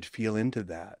how I could feel into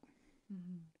that.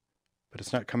 Mm-hmm. But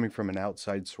it's not coming from an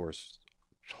outside source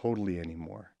totally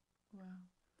anymore.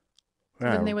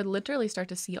 Wow. Then they would literally start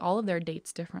to see all of their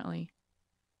dates differently.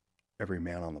 Every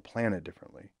man on the planet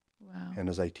differently. Wow. And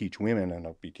as I teach women, and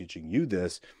I'll be teaching you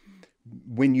this,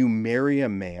 when you marry a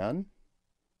man,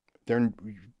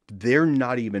 they're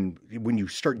not even, when you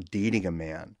start dating a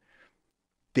man,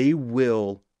 they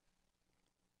will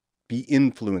be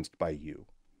influenced by you,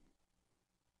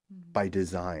 by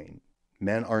design.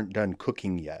 Men aren't done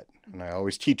cooking yet. And I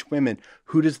always teach women,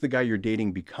 who does the guy you're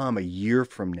dating become a year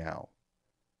from now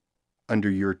under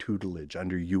your tutelage,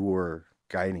 under your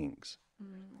guidings?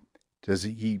 Does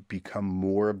he become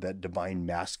more of that divine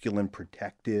masculine,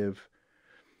 protective,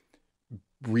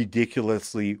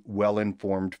 ridiculously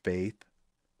well-informed faith?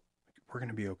 We're going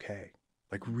to be okay.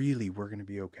 Like, really, we're going to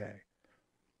be okay.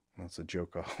 That's a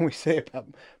joke I always say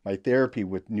about my therapy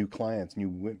with new clients,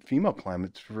 new female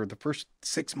clients. For the first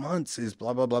 6 months is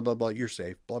blah, blah, blah, blah, blah, you're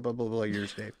safe. Blah, blah, blah, blah, you're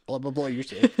safe. Blah, blah, blah, you're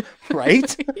safe.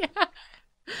 Right? Yeah.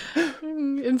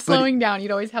 And slowing down.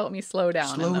 You'd always help me slow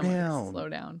down. Slow down. Slow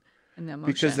down. And the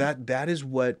emotion. Because that is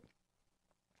what,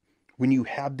 when you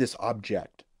have this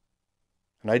object,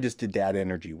 and I just did dad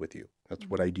energy with you. That's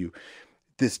what I do.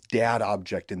 This dad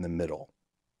object in the middle.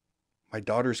 My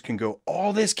daughters can go,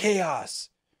 all this chaos.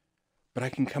 But I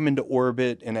can come into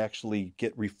orbit and actually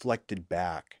get reflected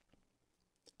back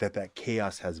that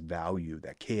chaos has value,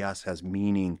 that chaos has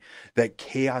meaning, that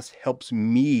chaos helps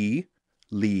me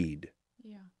lead.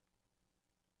 Yeah.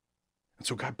 And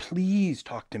so God, please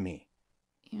talk to me.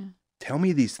 Yeah. Tell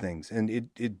me these things. And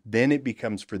then it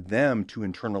becomes for them to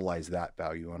internalize that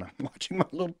value. And I'm watching my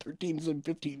little 13s and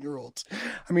 15-year-olds.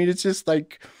 I mean, it's just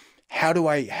like, how do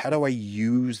I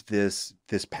use this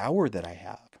power that I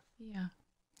have? Yeah.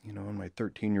 You know, and my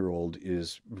 13-year-old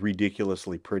is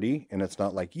ridiculously pretty, and it's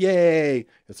not like, yay.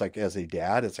 It's like, as a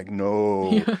dad, it's like,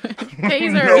 no,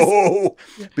 no.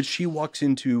 But she walks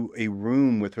into a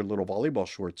room with her little volleyball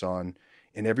shorts on,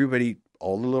 and everybody,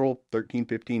 all the little 13,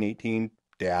 15, 18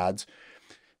 dads,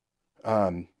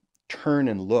 turn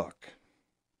and look.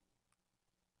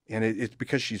 And it's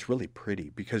because she's really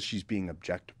pretty, because she's being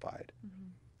objectified. Mm-hmm.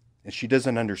 And she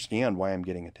doesn't understand why I'm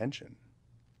getting attention.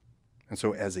 And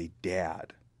so as a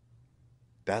dad,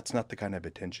 that's not the kind of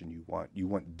attention you want. You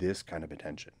want this kind of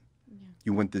attention. Yeah.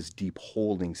 You want this deep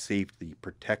holding, safety,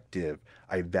 protective.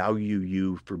 I value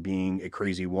you for being a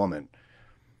crazy woman.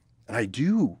 And I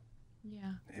do.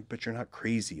 Yeah. But you're not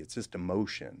crazy. It's just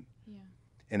emotion. Yeah.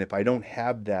 And if I don't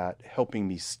have that helping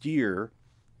me steer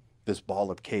this ball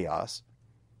of chaos,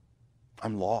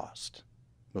 I'm lost.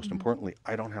 Most importantly,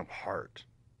 I don't have heart.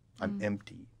 I'm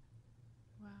empty.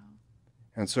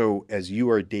 And so as you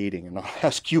are dating, and I'll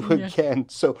ask you again,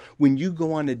 so when you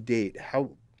go on a date,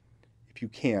 how, if you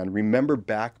can, remember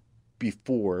back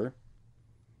before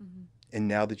and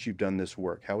now that you've done this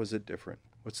work, how is it different?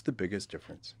 What's the biggest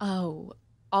difference?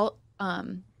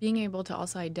 Being able to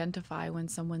also identify when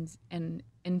someone's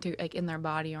into like in their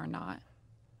body or not,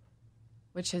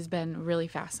 which has been really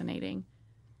fascinating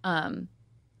and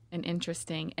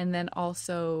interesting. And then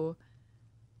also,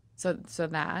 so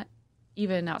that,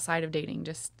 even outside of dating,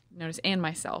 just notice, and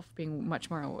myself being much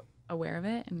more aware of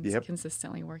it and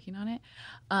consistently working on it.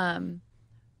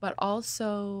 But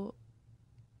also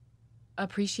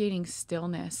appreciating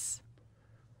stillness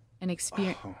and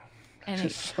experience. Oh, and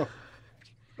it's so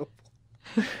beautiful.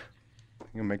 You're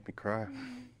gonna make me cry.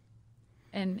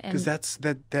 And because that's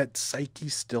that psyche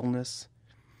stillness.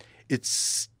 It's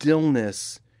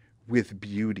stillness with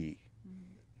beauty.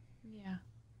 Yeah.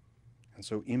 And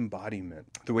so embodiment,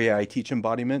 the way I teach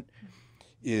embodiment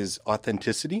is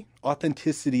authenticity.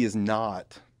 Authenticity is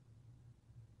not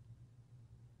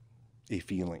a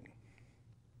feeling.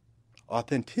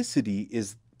 Authenticity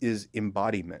is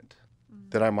embodiment.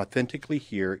 That I'm authentically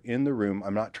here in the room.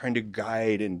 I'm not trying to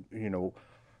guide and,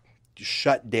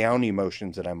 shut down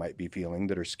emotions that I might be feeling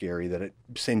that are scary, that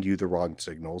send you the wrong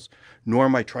signals, nor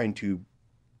am I trying to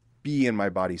be in my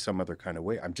body some other kind of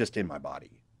way. I'm just in my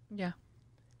body. Yeah.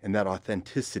 And that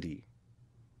authenticity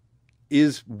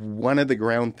is one of the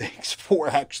ground things for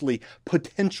actually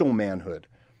potential manhood.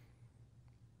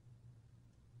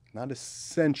 Not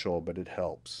essential, but it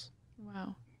helps.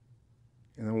 Wow.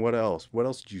 And then what else? What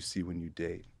else do you see when you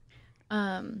date?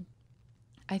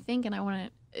 I think, and I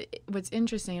want to, what's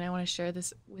interesting, and I want to share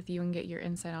this with you and get your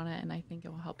insight on it, and I think it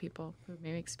will help people who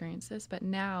maybe experience this. But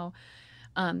now,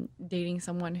 dating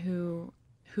someone who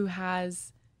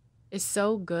is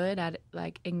so good at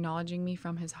like acknowledging me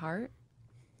from his heart,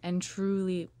 and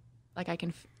truly, like I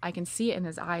can see it in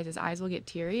his eyes. His eyes will get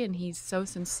teary, and he's so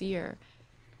sincere.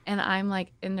 And I'm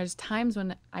like, and there's times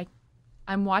when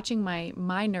I'm watching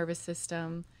my nervous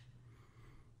system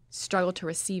struggle to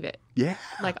receive it. Yeah.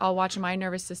 Like I'll watch my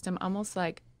nervous system almost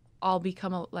like I'll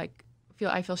become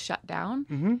I feel shut down.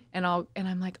 Mm-hmm. and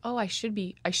I'm like, oh, I should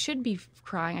be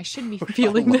crying. I should be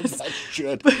feeling this. I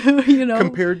should. You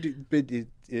Compared to, but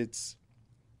it's,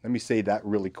 let me say that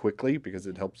really quickly because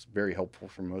it helps, very helpful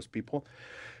for most people.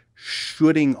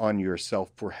 Shoulding on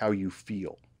yourself for how you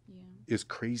feel is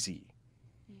crazy.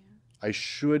 I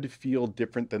should feel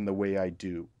different than the way I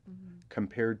do. Mm-hmm.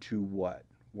 Compared to what?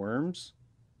 Worms?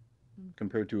 Mm-hmm.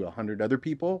 Compared to 100 other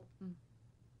people? Mm-hmm.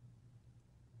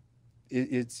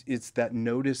 It's that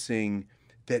noticing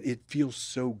that it feels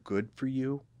so good for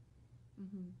you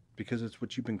because it's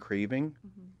what you've been craving.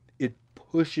 Mm-hmm. It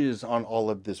pushes on all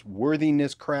of this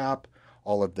worthiness crap,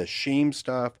 all of the shame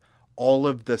stuff, all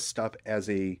of the stuff as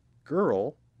a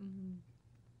girl. Mm-hmm.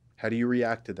 How do you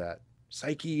react to that?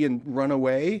 Psyche and run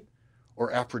away?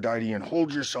 Or Aphrodite and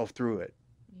hold yourself through it.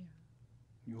 Yeah.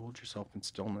 You hold yourself in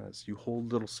stillness. You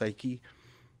hold little Psyche,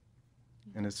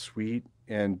 and it's sweet,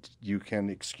 and you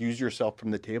can excuse yourself from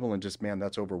the table and just, man,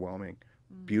 that's overwhelming.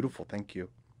 Beautiful, thank you.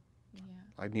 Yeah.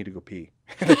 I need to go pee.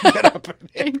 Get up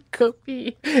and go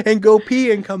pee. And go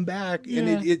pee and come back. Yeah.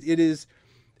 And it is,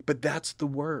 but that's the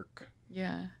work.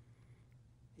 Yeah.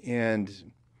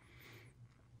 And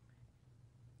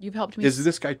you've helped me. Is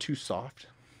this guy too soft?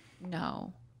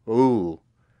 No. Oh,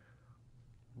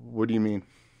 what do you mean?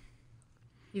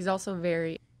 He's also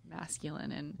very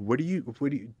masculine and. What do you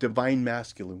divine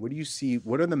masculine? What do you see?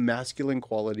 What are the masculine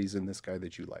qualities in this guy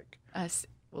that you like?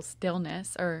 Well,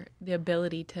 stillness, or the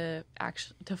ability to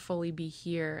fully be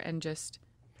here and just.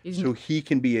 So he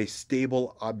can be a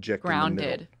stable object.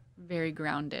 Grounded, very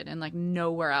grounded, and like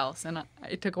nowhere else. And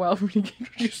it took a while for me to get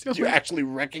introduced to him. You actually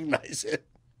recognize it.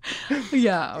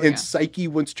 Yeah. And Psyche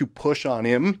wants to push on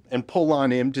him and pull on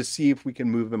him to see if we can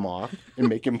move him off and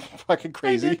make him fucking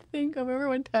crazy. I remember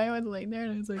one time I was laying there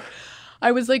and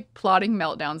I was like plotting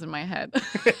meltdowns in my head. I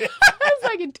was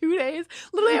like, in 2 days,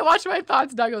 literally I watched my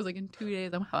thoughts, Doug. I was like, in 2 days,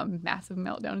 I'm having a massive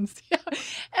meltdown.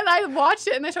 And I watched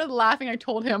it and I started laughing. I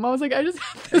told him, I was like, I just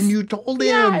had this. And you told him.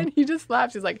 Yeah, and he just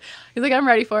laughed. He's like, I'm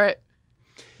ready for it.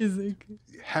 He's like,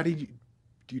 do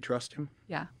you trust him?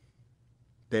 Yeah.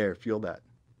 There, feel that.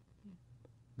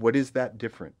 What is that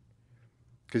different?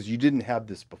 Because you didn't have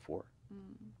this before.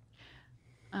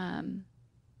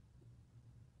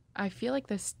 I feel like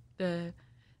the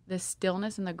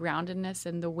stillness and the groundedness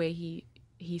and the way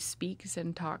he speaks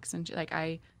and talks and like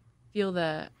I feel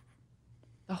the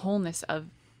wholeness of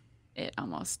it,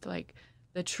 almost like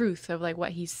the truth of like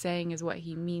what he's saying is what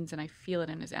he means, and I feel it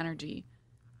in his energy.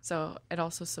 So it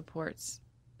also supports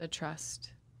the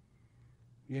trust.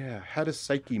 Yeah. How does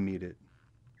Psyche meet it?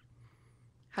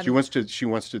 She wants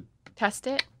to test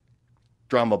it.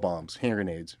 Drama bombs, hand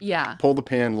grenades. Yeah. Pull the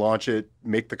pin, launch it,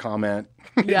 make the comment.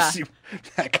 Yeah.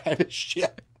 That kind of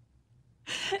shit.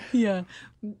 Yeah.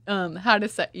 How to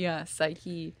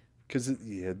Psyche. Because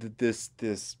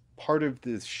this part of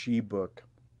this She book,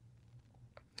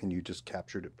 and you just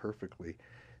captured it perfectly.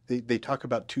 They talk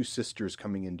about two sisters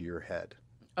coming into your head.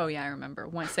 Oh yeah, I remember.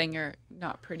 One saying you're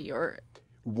not pretty, or.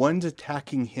 One's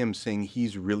attacking him, saying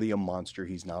he's really a monster.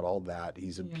 He's not all that.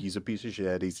 He's a piece of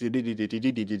shit. He's and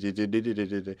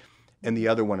the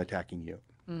other one attacking you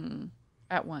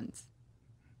at once.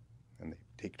 And they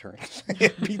take turns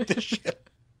and beat the shit.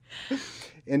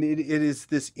 And it is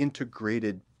this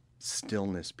integrated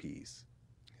stillness piece.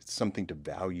 It's something to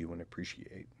value and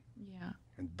appreciate. Yeah.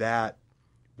 And that,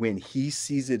 when he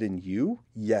sees it in you,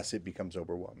 yes, it becomes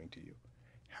overwhelming to you.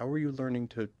 How are you learning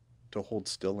to hold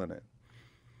still in it?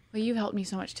 Well, you've helped me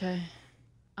so much to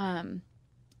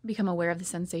become aware of the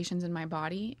sensations in my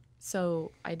body.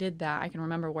 So I did that. I can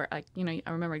remember where, like, you know,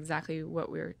 I remember exactly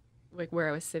what we were, like, where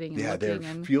I was sitting and looking.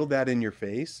 And feel that in your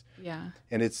face. Yeah.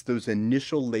 And it's those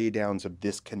initial laydowns of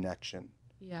disconnection.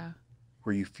 Yeah.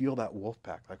 Where you feel that wolf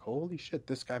pack, like, holy shit,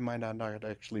 this guy might not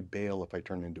actually bail if I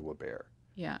turn into a bear.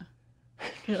 Yeah.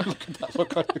 Look at that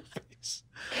look on your face.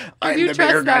 I'm the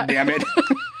bear, goddammit.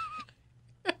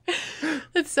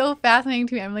 It's so fascinating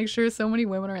to me. I'm like, sure, so many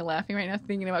women are laughing right now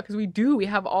thinking about, because we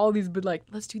have all these, but like,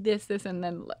 let's do this, and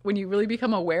then when you really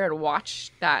become aware and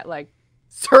watch that, like,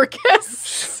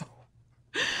 circus,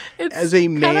 it's as a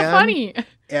man, kind of funny.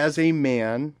 As a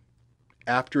man,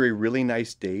 after a really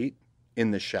nice date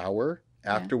in the shower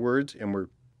afterwards, and we're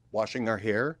washing our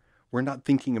hair, we're not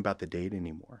thinking about the date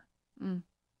anymore. Mm.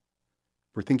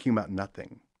 We're thinking about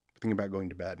nothing. We're thinking about going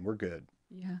to bed, and we're good.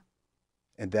 Yeah.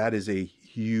 And that is a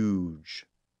huge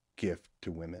gift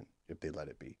to women if they let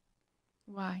it be.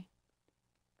 Why?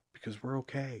 Because we're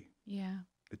okay. Yeah.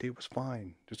 The date was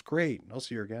fine. It's great. I'll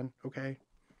see her again. Okay.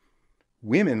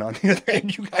 Women, on the other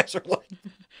hand, you guys are like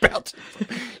about to,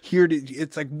 here to,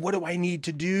 it's like, what do I need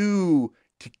to do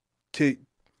to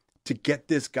get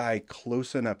this guy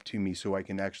close enough to me so I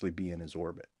can actually be in his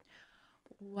orbit?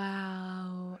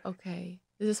 Wow. Okay.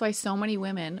 This is why so many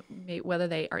women, whether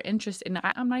they are interested, and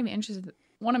I'm not even interested,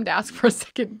 want them to ask for a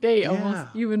second date, almost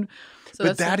even. So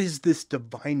but that is this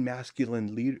divine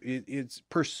masculine leader. It's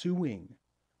pursuing.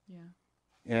 Yeah.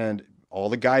 And all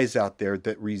the guys out there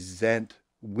that resent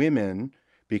women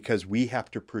because we have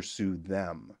to pursue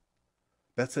them.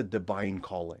 That's a divine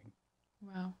calling.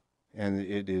 Wow. And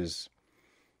it is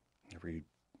every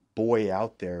boy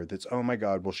out there that's, oh my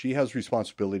God, well, she has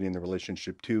responsibility in the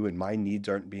relationship too, and my needs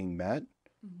aren't being met,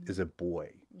 is a boy.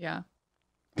 Yeah.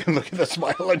 Look at the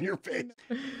smile on your face.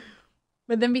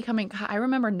 But then I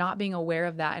remember not being aware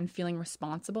of that and feeling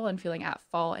responsible and feeling at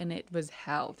fault, and it was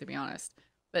hell, to be honest.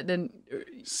 But then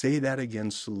say that again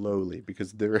slowly,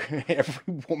 because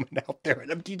every woman out there,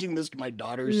 and I'm teaching this to my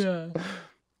daughters. Yeah.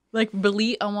 Like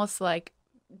almost like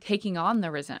taking on the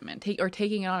resentment,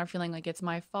 taking it on, or feeling like it's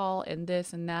my fault and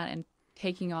this and that, and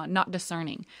taking on, not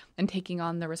discerning, and taking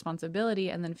on the responsibility,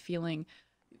 and then feeling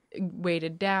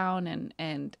weighted down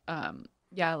and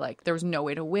like there was no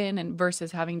way to win, and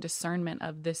versus having discernment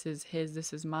of this is his,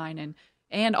 this is mine,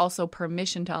 and also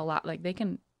permission to allow, like,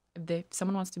 if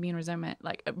someone wants to be in resentment,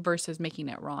 like, versus making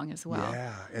it wrong as well.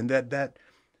 Yeah. And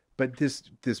but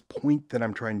this point that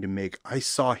I'm trying to make, I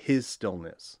saw his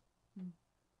stillness. Yeah.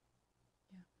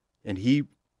 And he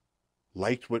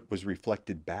liked what was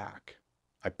reflected back.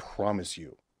 I promise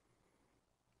you.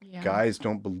 Yeah. Guys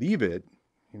don't believe it,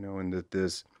 and that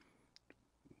this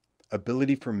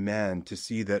ability for men to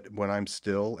see that when I'm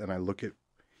still and I look at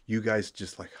you guys,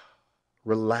 just like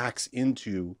relax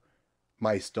into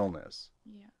my stillness.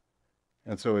 Yeah.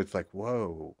 And so it's like,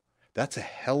 whoa, that's a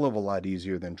hell of a lot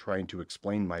easier than trying to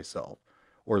explain myself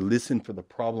or listen for the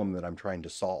problem that I'm trying to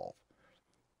solve.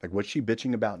 Like, what's she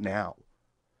bitching about now?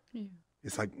 Yeah.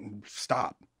 It's like,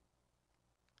 stop.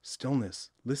 Stillness.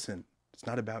 Listen. It's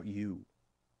not about you.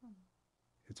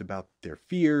 It's about their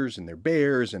fears and their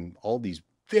bears and all these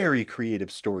very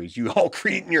creative stories you all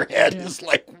create in your head. Yeah. It's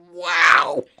like,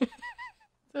 wow.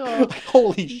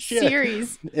 Holy shit.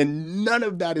 Series. And none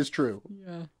of that is true.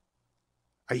 Yeah.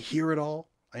 I hear it all.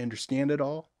 I understand it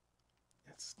all.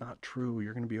 It's not true.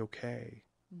 You're going to be okay.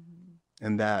 Mm-hmm.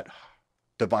 And that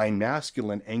divine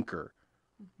masculine anchor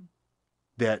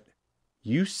that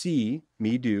you see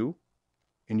me do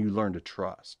and you learn to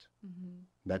trust. Mm-hmm.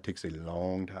 That takes a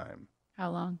long time.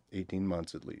 How long? 18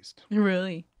 months at least.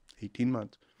 Really? 18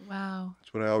 months. Wow.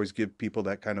 That's what I always give people,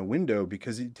 that kind of window,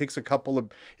 because it takes a couple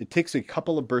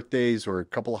of birthdays or a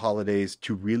couple of holidays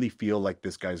to really feel like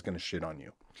this guy's going to shit on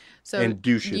you. So and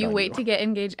do shit on you. You wait to get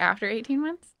engaged after 18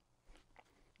 months?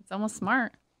 It's almost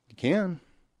smart. You can.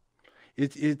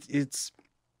 It's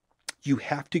you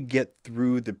have to get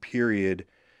through the period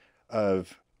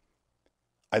of,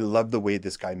 I love the way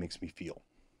this guy makes me feel.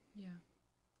 Yeah.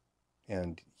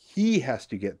 And he has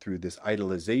to get through this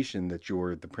idolization that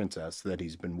you're the princess that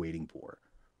he's been waiting for.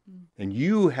 Mm. And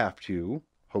you have to,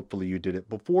 hopefully you did it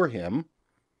before him,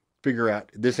 figure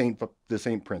out this ain't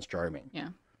Prince Charming. Yeah.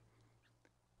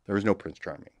 There is no Prince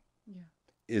Charming. Yeah.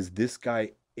 Is this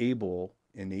guy able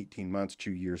in 18 months,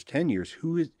 2 years, 10 years,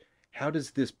 how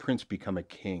does this prince become a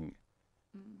king?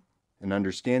 Mm. And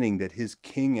understanding that his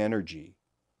king energy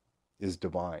is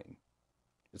divine.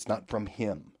 It's not from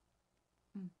him.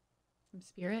 From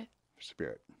spirit?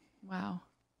 Spirit. Wow.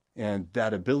 And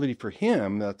that ability for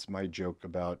him, that's my joke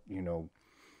about,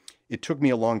 it took me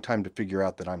a long time to figure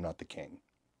out that I'm not the king,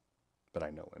 but I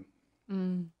know him.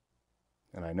 Mm.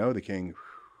 And I know the king,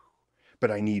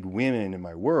 But I need women in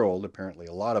my world, apparently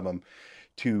a lot of them,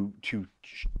 to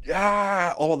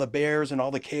all the bears and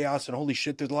all the chaos and holy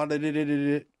shit, there's a lot of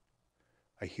it.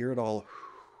 I hear it all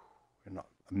in a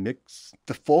mix,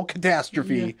 the full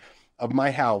catastrophe of my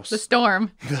house. The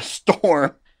storm. The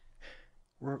storm.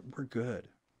 We're good.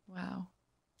 Wow.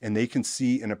 And they can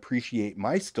see and appreciate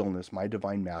my stillness, my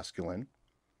divine masculine,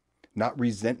 not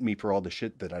resent me for all the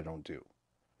shit that I don't do.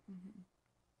 Mm-hmm.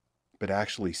 But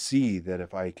actually see that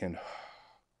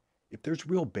if there's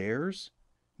real bears,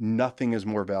 nothing is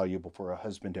more valuable for a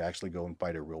husband to actually go and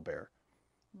fight a real bear.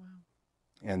 Wow.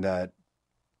 And that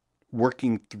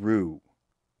working through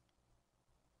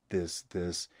this,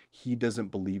 he doesn't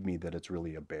believe me that it's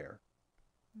really a bear.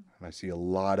 And I see a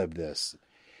lot of this.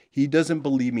 He doesn't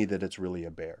believe me that it's really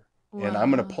a bear. Wow. And I'm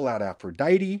going to pull out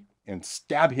Aphrodite and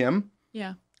stab him.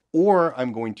 Yeah. Or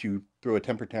I'm going to throw a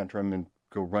temper tantrum and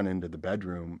go run into the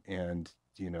bedroom and,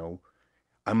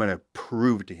 I'm going to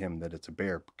prove to him that it's a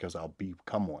bear because I'll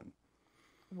become one.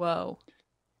 Whoa.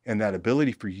 And that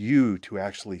ability for you to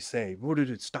actually say,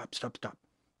 stop.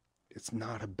 It's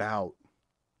not about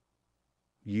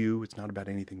you. It's not about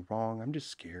anything wrong. I'm just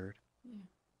scared. Yeah.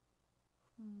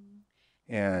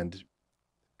 And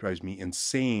drives me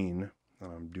insane.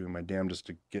 I'm doing my damnedest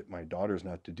to get my daughters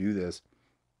not to do this.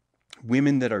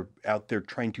 Women that are out there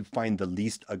trying to find the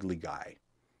least ugly guy,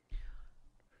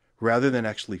 rather than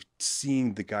actually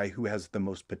seeing the guy who has the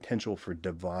most potential for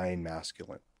divine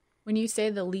masculine. When you say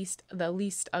the least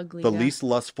ugly, the least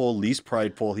lustful, least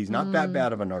prideful, he's not that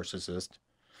bad of a narcissist.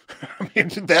 I mean,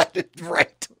 that is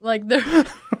right. Like they're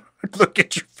look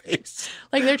at your face.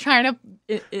 Like they're trying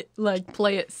to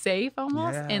play it safe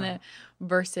almost,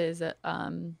 versus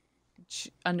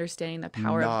understanding the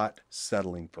power. Not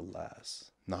settling for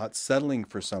less. Not settling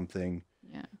for something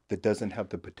that doesn't have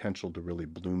the potential to really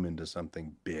bloom into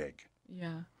something big.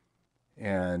 Yeah.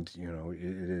 And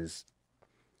it is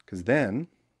because then,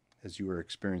 as you are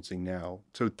experiencing now,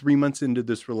 so 3 months into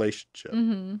this relationship.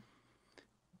 Mm-hmm.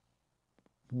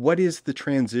 What is the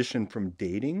transition from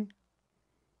dating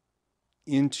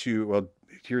into,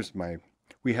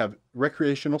 we have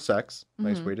recreational sex,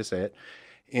 nice way to say it,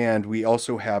 and we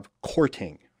also have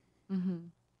courting. Mm-hmm.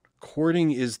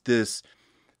 Courting is this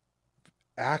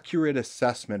accurate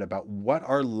assessment about what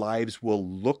our lives will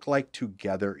look like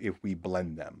together if we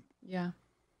blend them. Yeah.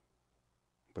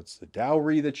 What's the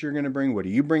dowry that you're going to bring? What are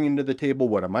you bringing to the table?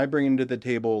 What am I bringing to the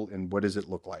table? And what does it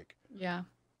look like? Yeah.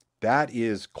 That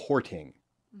is courting.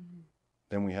 Mm-hmm.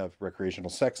 Then we have recreational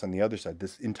sex on the other side.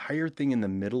 This entire thing in the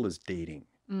middle is dating.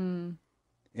 Mm.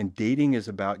 And dating is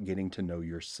about getting to know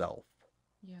yourself.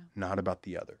 Yeah. Not about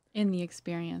the other. In the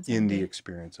experience. The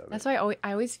experience of it. That's why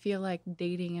I always feel like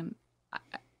dating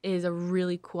is a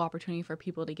really cool opportunity for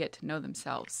people to get to know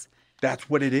themselves. That's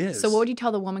what it is. So what would you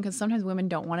tell the woman? Because sometimes women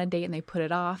don't want to date and they put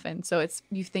it off. And so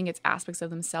you think it's aspects of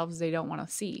themselves they don't want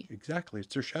to see. Exactly.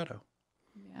 It's their shadow.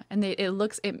 Yeah. And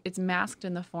it's masked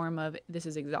in the form of, this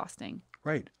is exhausting.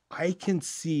 Right. I can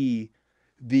see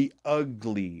the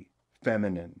ugly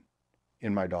feminine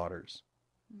in my daughters.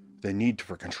 The need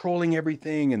for controlling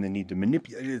everything and the need to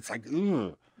manipulate. It's like, ugh.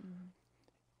 Mm-hmm.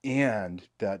 And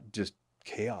that just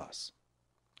chaos.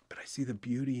 But I see the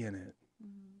beauty in it.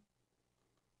 Mm-hmm.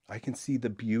 I can see the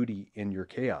beauty in your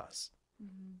chaos.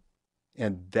 Mm-hmm.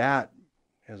 And that,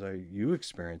 as you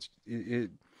experienced,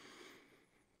 it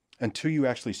until you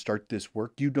actually start this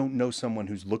work, you don't know someone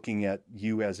who's looking at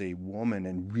you as a woman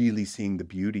and really seeing the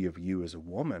beauty of you as a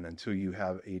woman until you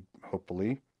have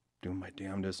hopefully, doing my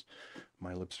damnedest,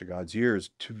 my lips to God's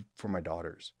ears for my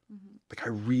daughters. Mm-hmm. Like I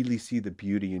really see the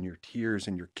beauty in your tears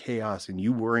and your chaos and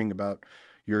you worrying about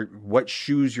what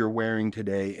shoes you're wearing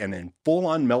today and in full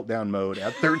on meltdown mode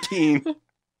at 13.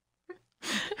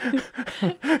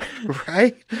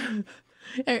 Right?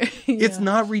 Yeah. It's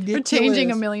not ridiculous. We're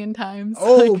changing a million times.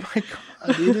 Oh my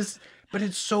God. It is, but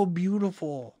it's so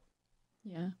beautiful.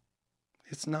 Yeah.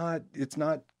 It's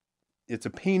a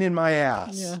pain in my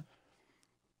ass. Yeah.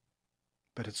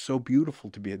 But it's so beautiful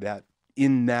to be in that.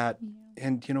 Yeah.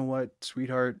 And you know what,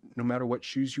 sweetheart, no matter what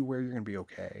shoes you wear, you're going to be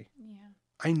okay. Yeah.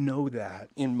 I know that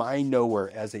in my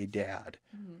knower as a dad.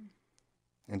 Mm-hmm.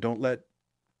 And don't let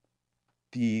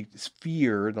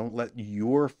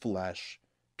your flesh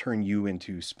turn you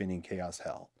into spinning chaos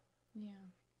hell. Yeah.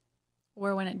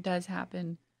 Or when it does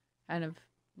happen, kind of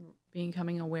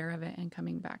becoming aware of it and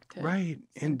coming back to right.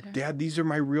 center. And Dad, these are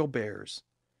my real bears.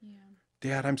 Yeah.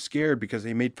 Dad, I'm scared because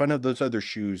they made fun of those other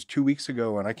shoes 2 weeks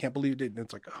ago and I can't believe it. And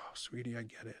it's like, oh, sweetie, I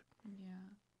get it. Yeah.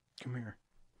 Come here.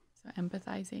 So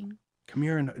empathizing. Come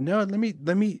here and no, let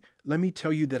me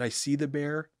tell you that I see the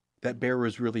bear. That bear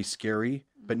was really scary,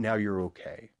 but now you're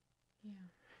okay. Yeah.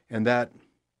 And that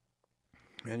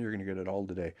Man, you're going to get it all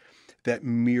today. That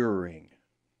mirroring.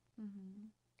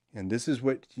 Mm-hmm. And this is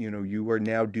what, you are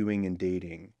now doing in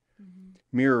dating. Mm-hmm.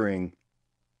 Mirroring,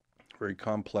 very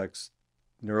complex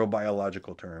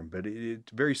neurobiological term, but it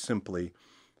very simply,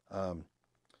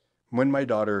 when my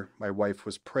wife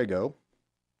was preggo,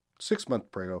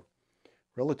 6-month preggo,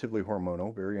 relatively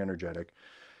hormonal, very energetic.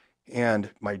 And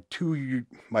my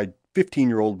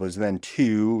 15-year-old was then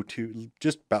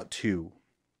just about 2.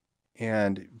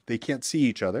 And they can't see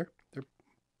each other. They're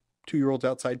 2-year-olds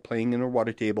outside playing in a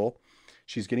water table.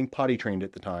 She's getting potty trained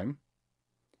at the time.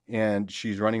 And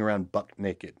she's running around buck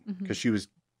naked because she was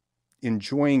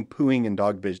enjoying pooing in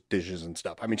dog dishes and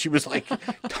stuff. I mean, she was like,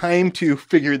 time to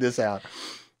figure this out.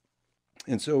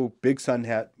 And so big sun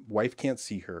hat, wife can't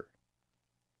see her.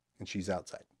 And she's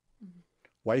outside. Mm-hmm.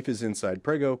 Wife is inside,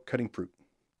 preggo, cutting fruit.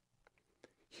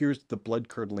 Here's the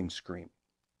blood-curdling scream.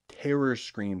 Terror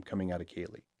scream coming out of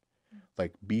Kaylee.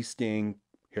 Like bee sting,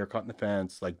 hair caught in the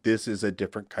fence. Like this is a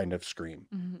different kind of scream.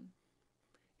 Mm-hmm.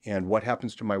 And what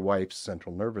happens to my wife's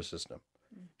central nervous system?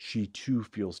 Mm-hmm. She too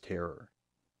feels terror.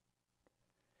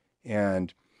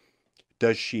 And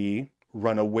does she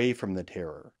run away from the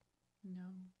terror? No.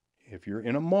 If you're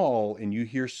in a mall and you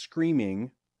hear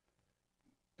screaming,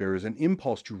 there is an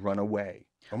impulse to run away.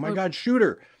 Oh my God, shoot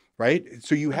her, right?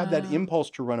 So you have that impulse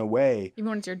to run away. Even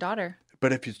when it's your daughter.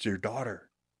 But if it's your daughter,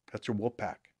 that's your wolf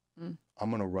pack. I'm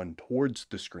going to run towards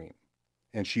the scream.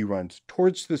 And she runs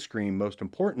towards the scream. Most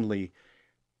importantly,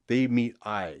 they meet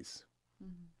eyes.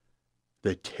 Mm-hmm.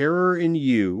 The terror in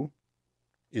you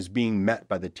is being met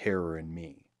by the terror in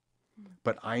me. Mm-hmm.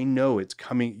 But I know it's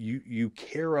coming. You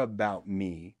care about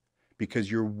me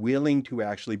because you're willing to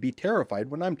actually be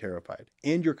terrified when I'm terrified.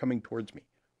 And you're coming towards me.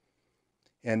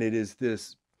 And it is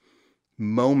this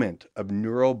moment of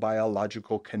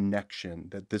neurobiological connection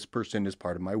that this person is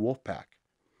part of my wolf pack.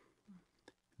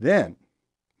 Then,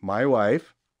 my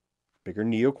wife, bigger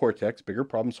neocortex, bigger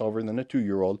problem solver than a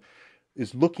 2-year-old,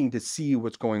 is looking to see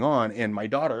what's going on, and my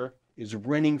daughter is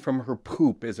running from her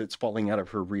poop as it's falling out of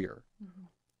her rear. Mm-hmm.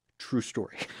 True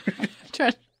story.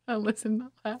 Try to listen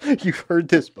to that. You've heard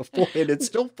this before, and it's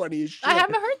still funny as shit. I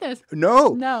haven't heard this.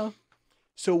 No.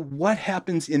 So what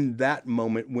happens in that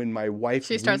moment when my wife...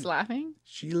 She starts laughing?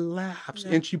 She laughs,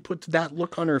 and she puts that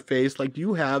look on her face like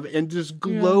you have, and just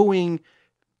glowing...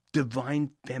 divine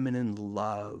feminine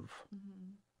love.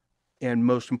 Mm-hmm. And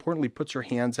most importantly, puts her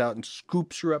hands out and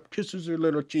scoops her up, kisses her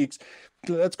little cheeks.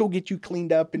 Let's go get you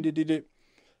cleaned up. And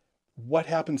what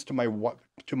happens to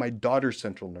my daughter's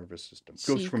central nervous system? It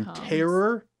goes from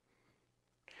terror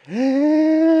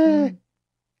to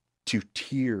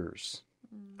tears.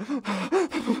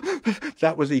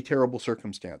 That was a terrible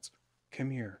circumstance.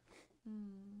 Come here.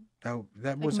 No,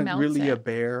 that wasn't really a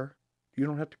bear. You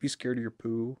don't have to be scared of your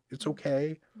poo. It's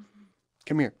okay. Mm-hmm.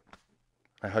 Come here.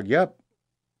 I hug you up,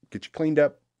 get you cleaned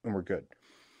up, and we're good.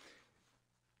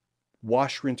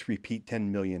 Wash, rinse, repeat 10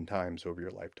 million times over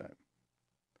your lifetime.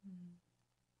 Mm-hmm.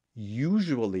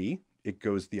 Usually, it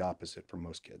goes the opposite for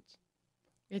most kids.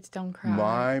 It's don't cry.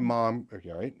 My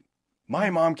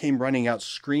mom came running out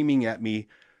screaming at me,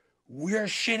 "We're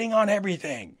shitting on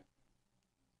everything."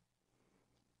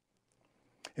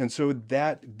 And so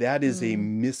that is a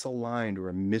misaligned or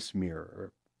a mismirror or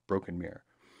a broken mirror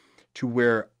to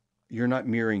where you're not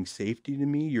mirroring safety to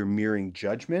me. You're mirroring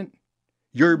judgment.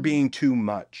 You're being too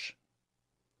much.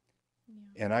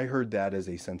 Yeah. And I heard that as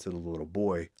a sensitive little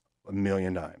boy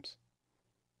 1,000,000 times.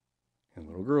 And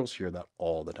little girls hear that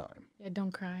all the time. Yeah,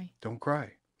 don't cry. Don't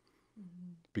cry.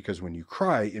 Mm-hmm. Because when you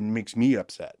cry, it makes me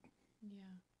upset.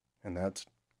 Yeah. And that's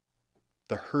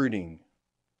the hurting,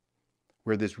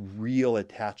 where this real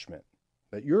attachment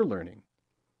that you're learning.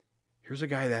 Here's a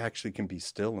guy that actually can be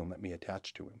still and let me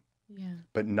attach to him. Yeah.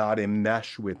 But not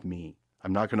enmesh with me.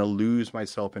 I'm not going to lose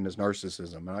myself in his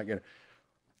narcissism. I'm not going to.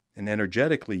 And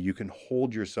energetically, you can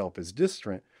hold yourself as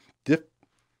different,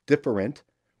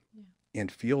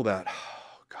 and feel that,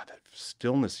 oh God, that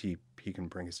stillness he can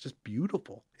bring. It's just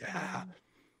beautiful. Yeah.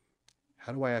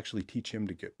 How do I actually teach him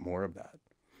to get more of that?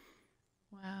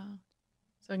 Wow.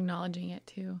 So acknowledging it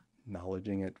too.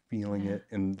 Acknowledging it, feeling it,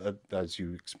 and as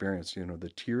you experience,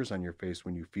 the tears on your face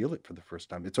when you feel it for the first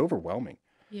time, it's overwhelming.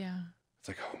 Yeah. It's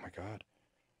like, oh my God.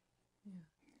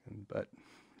 Yeah. But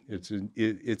it's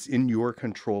in your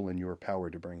control and your power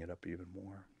to bring it up even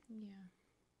more. Yeah.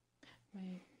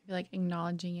 Right. Like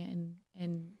acknowledging it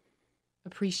and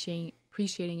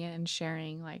appreciating it and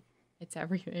sharing, like it's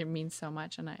everything. It means so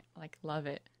much, and I love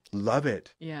it. Love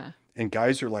it. Yeah. And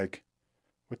guys are like,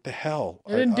 what the hell?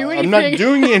 I didn't do anything. I'm not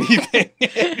doing anything.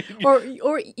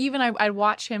 or even I'd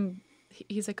watch him.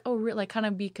 He's like, oh, really? Like kind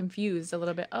of be confused a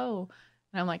little bit. Oh,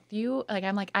 And I'm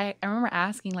like, I remember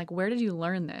asking, like, where did you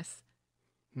learn this?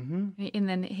 Mm-hmm. And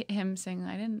then him saying,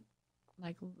 I didn't,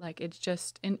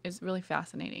 it's really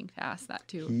fascinating to ask that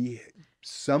too.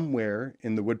 Somewhere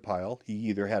in the woodpile, he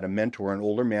either had a mentor, an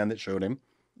older man that showed him,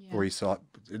 or he saw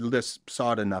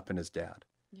it enough in his dad.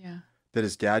 Yeah. That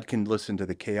his dad can listen to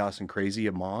the chaos and crazy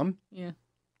of mom. Yeah.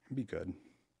 And be good.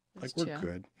 It's we're chill.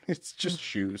 good. It's just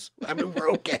shoes. I mean,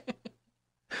 we're okay.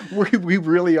 we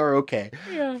really are okay.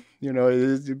 Yeah.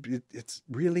 It's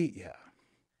really, yeah.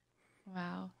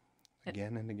 Wow.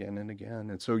 Again and again and again.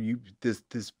 And so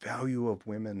this value of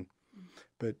women,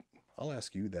 but I'll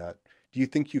ask you that. Do you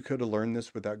think you could have learned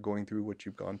this without going through what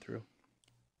you've gone through?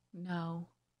 No.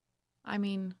 I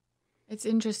mean, it's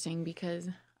interesting because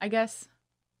I guess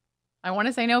I want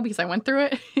to say no because I went through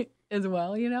it as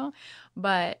well,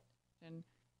 but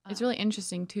it's really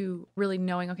interesting too, really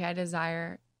knowing, okay, I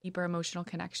desire deeper emotional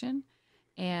connection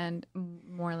and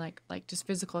more like just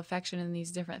physical affection and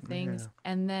these different things.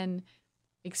 Yeah. And then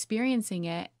experiencing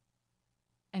it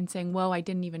and saying, whoa, I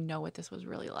didn't even know what this was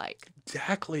really like.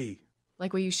 Exactly.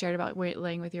 Like what you shared about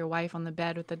laying with your wife on the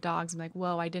bed with the dogs. I'm like,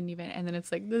 whoa, I didn't even, and then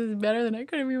it's like, this is better than I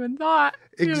could have even thought.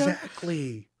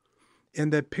 Exactly.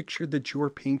 And that picture that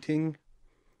you're painting,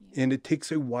 and it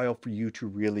takes a while for you to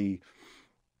really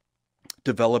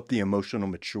develop the emotional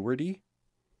maturity,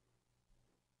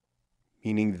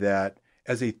 meaning that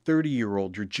as a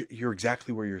 30-year-old, you're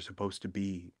exactly where you're supposed to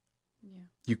be. Yeah.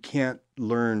 You can't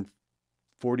learn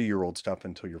 40-year-old stuff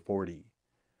until you're 40.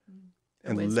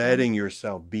 And letting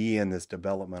yourself be in this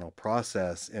developmental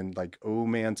process, and like, oh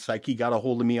man, Psyche got a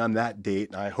hold of me on that date,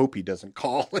 and I hope he doesn't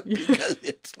call because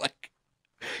it's like,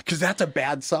 because that's a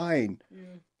bad sign.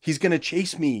 Yeah. He's gonna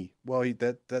chase me. Well,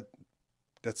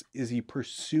 is he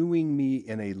pursuing me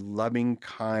in a loving,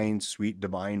 kind, sweet,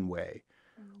 divine way,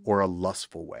 or a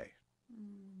lustful way?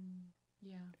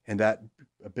 Yeah. And that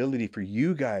ability for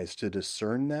you guys to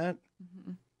discern that,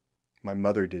 my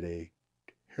mother did a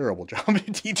terrible job of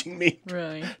teaching me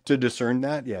to discern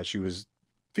that. Yeah, she was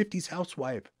 50s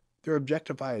housewife. They're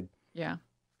objectified. Yeah.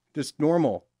 Just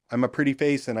normal. I'm a pretty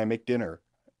face and I make dinner.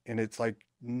 And it's like,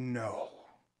 no.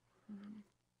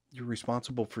 You're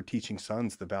responsible for teaching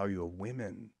sons the value of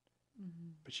women.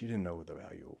 But she didn't know the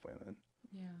value of women.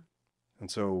 Yeah. And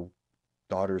so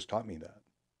daughters taught me that.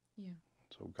 Yeah.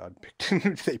 So God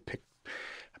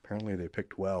apparently they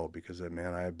picked well, because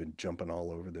man, I have been jumping all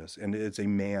over this. And it's a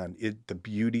man, the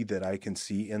beauty that I can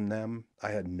see in them,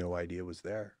 I had no idea was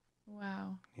there.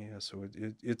 Wow. Yeah. So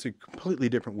it's a completely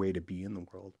different way to be in the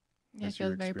world. Yeah, it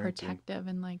feels very protective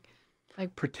and like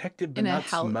protective, but not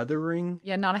smothering.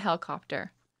 Yeah. Not a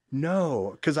helicopter.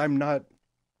 No, because I'm not.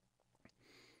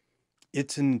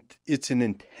 It's an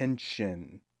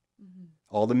intention. Mm-hmm.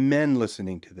 All the men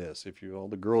listening to this, all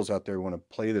the girls out there want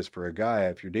to play this for a guy,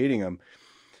 if you're dating him,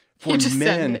 for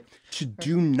men to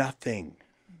do nothing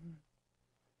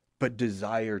but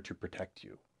desire to protect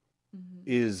you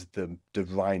is the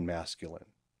divine masculine.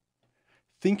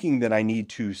 Thinking that I need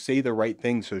to say the right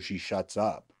thing so she shuts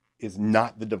up is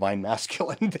not the divine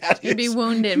masculine. It'd be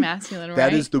wounded masculine, right?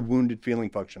 That is the wounded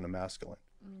feeling function of masculine.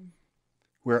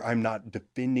 Where I'm not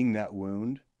defending that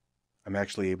wound. I'm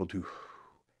actually able to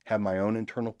have my own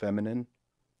internal feminine,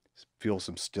 feel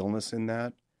some stillness in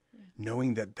that,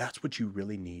 knowing that that's what you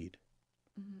really need.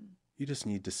 Mm-hmm. You just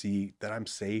need to see that I'm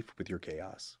safe with your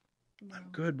chaos. No. I'm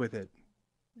good with it.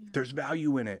 Yeah. There's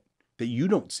value in it that you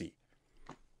don't see.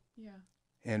 Yeah.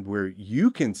 And where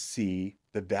you can see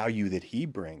the value that he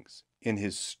brings in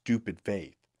his stupid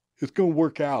faith. It's going to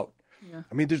work out. Yeah.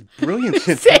 I mean, there's brilliance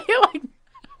in Say it like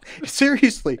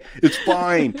seriously, it's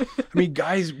fine. I mean,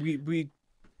 guys, we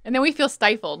and then we feel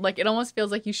stifled. Like it almost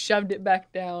feels like you shoved it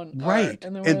back down. Right.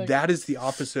 And that is the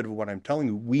opposite of what I'm telling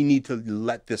you. We need to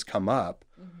let this come up,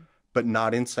 but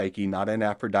not in Psyche, not in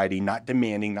Aphrodite, not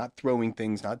demanding, not throwing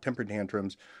things, not temper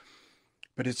tantrums.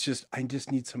 But it's just, I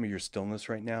just need some of your stillness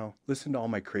right now. Listen to all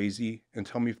my crazy and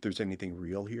tell me if there's anything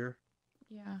real here.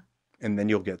 Yeah. And then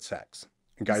you'll get sex.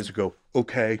 And guys will go,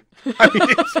 okay. I mean,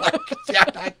 it's like, yeah,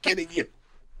 I'm not kidding you.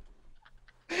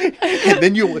 And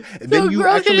then you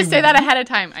girls should just say that ahead of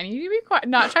time. I need you to be quiet,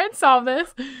 not try and solve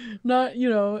this, not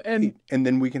and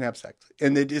then we can have sex.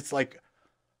 And it's like,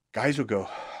 guys will go,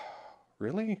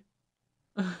 really?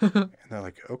 And they're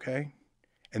like, okay.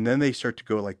 And then they start to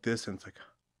go like this, and it's like,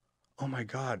 oh my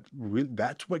God, really?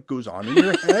 That's what goes on in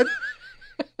your head?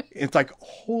 It's like,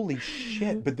 holy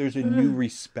shit! But there's a new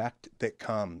respect that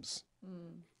comes.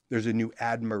 There's a new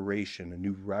admiration, a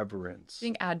new reverence. I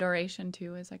think adoration,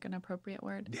 too, is like an appropriate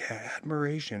word. Yeah,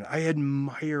 admiration. I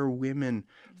admire women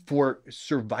for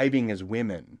surviving as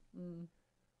women.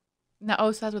 No,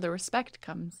 oh, so that's where the respect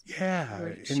comes.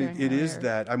 Yeah. And it is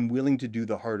that I'm willing to do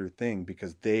the harder thing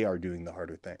because they are doing the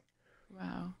harder thing.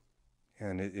 Wow.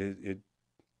 And it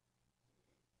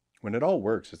when it all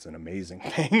works, it's an amazing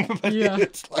thing. But Yeah.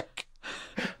 it's like,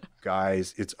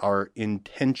 guys, it's our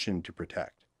intention to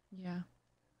protect. Yeah.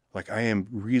 Like, I am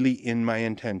really in my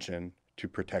intention to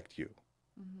protect you.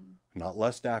 Not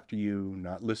lust after you,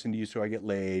 not listen to you so I get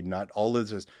laid, not all of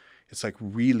this. It's like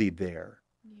really there.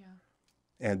 Yeah.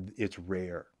 And it's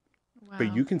rare. Wow.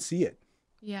 But you can see it.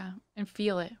 Yeah. And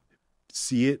feel it.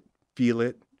 See it, feel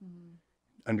it,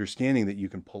 understanding that you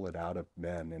can pull it out of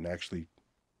men. And actually,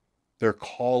 their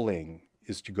calling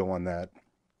is to go on that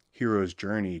hero's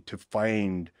journey to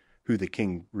find who the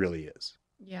king really is.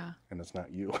 Yeah. And it's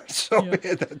not you. So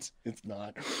it's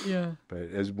not. Yeah. But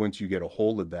as once you get a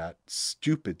hold of that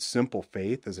stupid, simple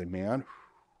faith as a man,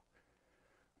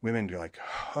 women are like,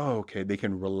 oh, okay, they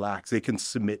can relax. They can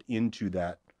submit into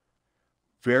that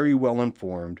very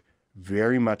well-informed,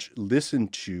 very much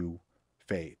listened to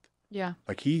faith. Yeah.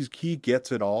 Like he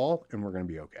gets it all and we're going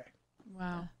to be okay.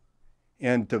 Wow.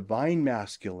 And divine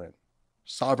masculine,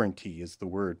 sovereignty is the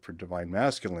word for divine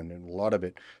masculine, and a lot of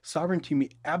it. Sovereignty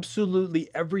means absolutely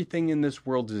everything in this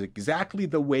world is exactly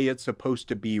the way it's supposed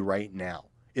to be right now.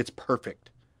 It's perfect.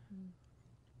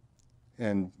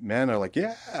 And men are like,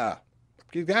 yeah,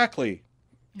 exactly.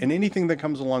 And anything that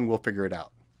comes along, we'll figure it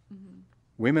out.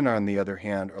 Women, on the other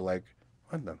hand, are like,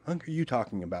 what the fuck are you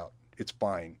talking about? It's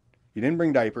fine. You didn't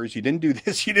bring diapers. You didn't do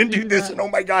this. You didn't do this. And oh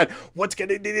my God, what's going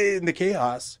to do in the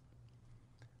chaos?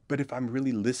 But if I'm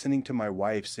really listening to my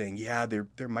wife saying, yeah, there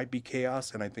might be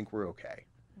chaos and I think we're okay.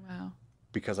 Wow.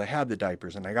 Because I have the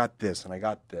diapers and I got this and I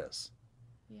got this.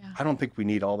 Yeah. I don't think we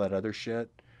need all that other shit.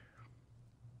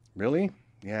 Really?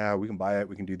 Yeah, we can buy it.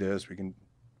 We can do this. We can.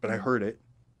 But I heard it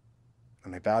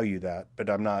and I value that. But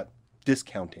I'm not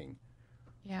discounting.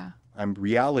 Yeah. I'm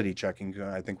reality checking.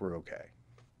 I think we're okay.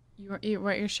 What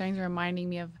you're sharing is reminding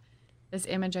me of this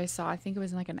image I saw. I think it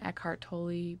was in like an Eckhart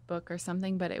Tolle book or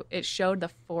something, but it showed the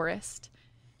forest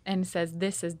and says,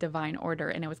 this is divine order.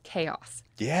 And it was chaos.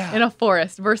 Yeah. In a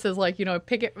forest versus like, a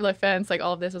picket fence, like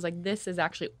all of this was like, this is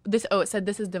actually this. Oh, it said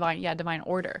this is divine. Yeah. Divine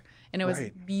order. And it was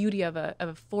beauty of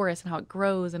a forest and how it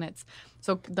grows. And it's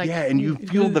so like. Yeah. And you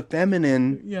feel the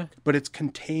feminine, yeah, but it's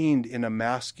contained in a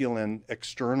masculine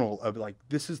external of like,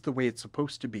 this is the way it's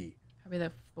supposed to be. Probably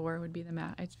the floor would be the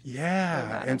mat.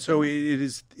 Yeah. And so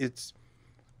it's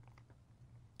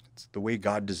the way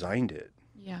God designed it.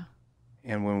 Yeah.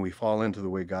 And when we fall into the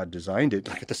way God designed it,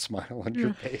 look at the smile on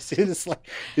your face. It's like,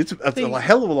 it's a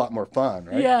hell of a lot more fun,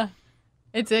 right? Yeah.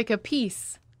 It's like a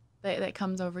peace that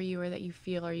comes over you or that you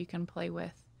feel or you can play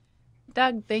with.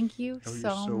 Doug, thank you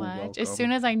so much. Welcome. As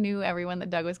soon as I knew everyone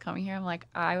that Doug was coming here, I'm like,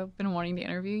 I've been wanting to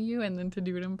interview you, and then to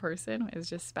do it in person is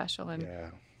just special. And yeah.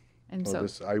 And so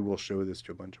I will show this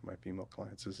to a bunch of my female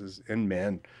clients. And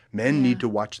men need to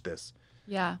watch this.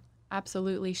 Yeah.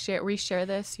 Absolutely. Reshare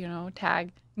this,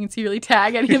 tag. You can seriously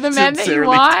tag any of the men that you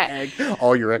want. Tag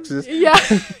all your exes. Yeah.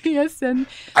 Yes. And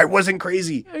I wasn't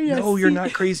crazy. Yes. No, you're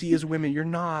not crazy as women. You're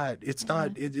not. It's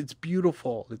not. It's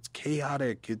beautiful. It's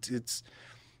chaotic. It's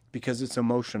because it's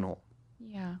emotional.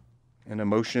 Yeah. And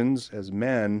emotions as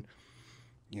men,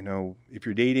 if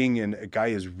you're dating and a guy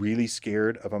is really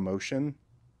scared of emotion,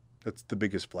 that's the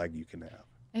biggest flag you can have.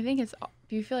 I think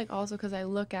do you feel like also because I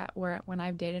look at when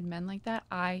I've dated men like that,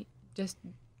 I just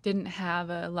didn't have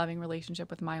a loving relationship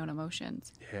with my own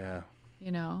emotions. Yeah.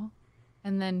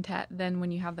 And then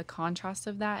when you have the contrast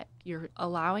of that, you're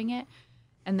allowing it.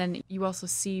 And then you also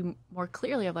see more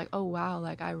clearly of like, oh, wow,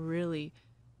 like I really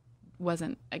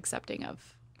wasn't accepting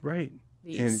of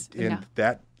these. And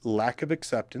that lack of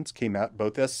acceptance came out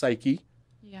both as Psyche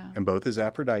and both as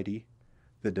Aphrodite.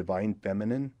 The divine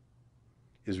feminine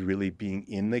is really being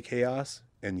in the chaos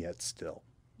and yet still.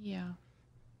 Yeah.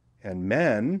 And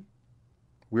men,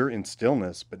 we're in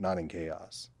stillness, but not in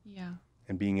chaos. Yeah.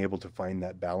 And being able to find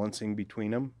that balancing between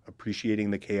them,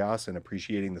 appreciating the chaos and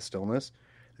appreciating the stillness,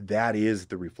 that is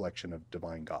the reflection of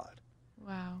divine God.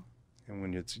 Wow. And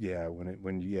when there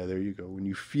you go. When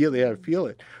you feel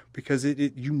it, because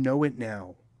it you know it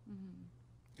now. Mm-hmm.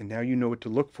 And now you know what to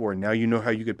look for. And now you know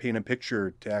how you could paint a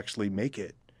picture to actually make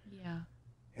it. Yeah.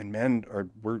 And men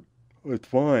it's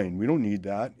fine. We don't need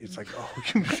that. It's like,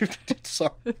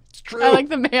 sorry, it's true. I like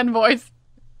the man voice.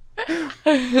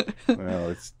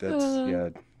 Well,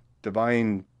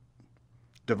 divine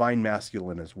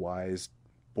masculine is wise.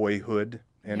 Boyhood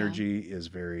energy is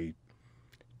very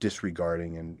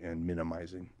disregarding and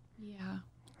minimizing. Yeah.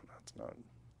 That's not.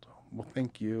 Well,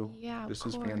 thank you. Yeah, this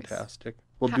is fantastic.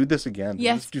 We'll do this again.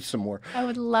 Yes. Let's do some more. I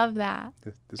would love that.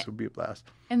 This would be a blast.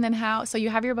 And then so you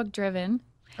have your book Driven.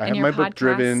 I And have your my book podcast?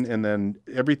 Driven, and then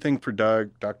everything for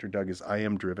Dr. Doug is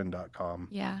iamdriven.com.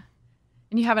 Yeah.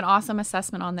 And you have an awesome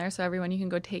assessment on there. So everyone, you can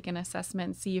go take an assessment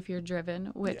and see if you're driven,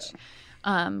 which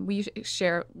will you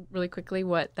share really quickly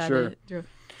what that is?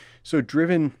 So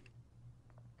Driven,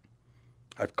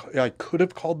 I could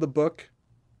have called the book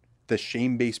the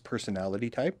shame-based personality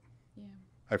type. Yeah.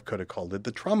 I could have called it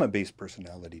the trauma-based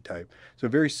personality type. So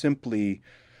very simply,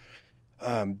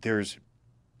 there's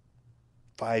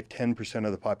 5-10%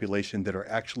 of the population that are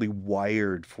actually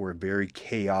wired for a very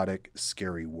chaotic,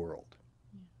 scary world.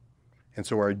 Yeah. And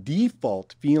so our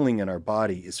default feeling in our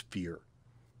body is fear,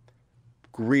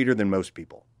 greater than most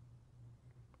people.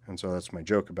 And so that's my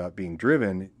joke about being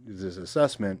driven, is this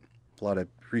assessment, a lot of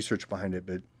research behind it,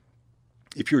 but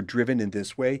if you're driven in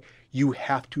this way, you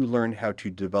have to learn how to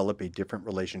develop a different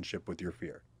relationship with your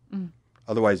fear.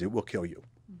 Otherwise, it will kill you.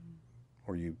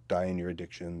 Or you die in your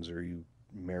addictions, or you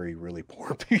marry really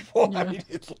poor people. Yeah. I mean,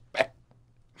 it's bad.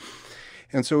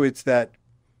 And so it's that,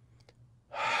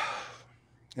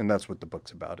 and that's what the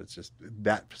book's about. It's just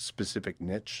that specific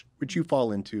niche, which you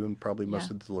fall into, and probably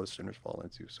most of the listeners fall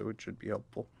into. So it should be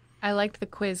helpful. I liked the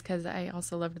quiz because I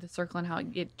also loved the circle and how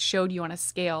it showed you on a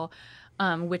scale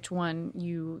which one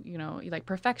you like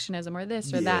perfectionism or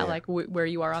this or that, like where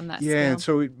you are on that scale. Yeah, and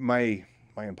so my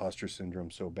imposter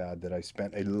syndrome's so bad that I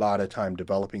spent a lot of time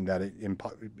developing that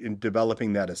in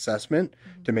developing that assessment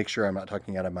to make sure I'm not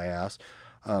talking out of my ass.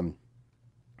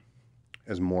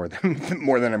 As more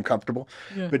than I'm comfortable.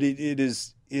 Yeah. But it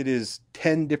is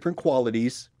 10 different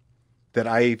qualities that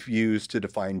I've used to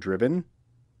define driven.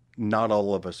 Not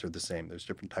all of us are the same. There's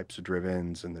different types of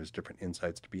drivens and there's different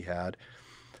insights to be had.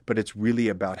 But it's really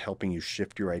about helping you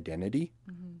shift your identity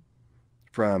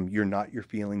from you're not your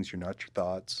feelings, you're not your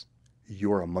thoughts,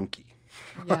 you're a monkey.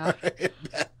 Yeah.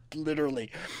 Literally.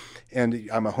 And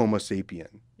I'm a Homo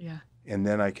sapien. Yeah. And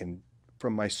then I can,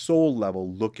 from my soul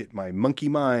level, look at my monkey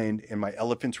mind and my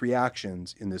elephant's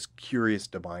reactions in this curious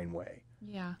divine way.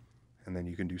 Yeah. And then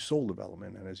you can do soul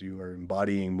development. And as you are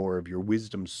embodying more of your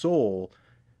wisdom soul,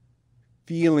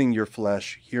 feeling your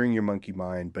flesh, hearing your monkey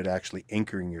mind, but actually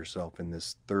anchoring yourself in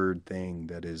this third thing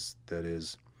that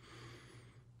is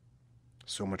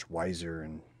so much wiser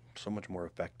and so much more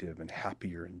effective and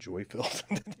happier and joy-filled.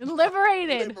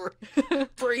 Liberated.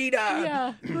 Freedom.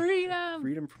 Yeah,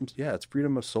 freedom. It's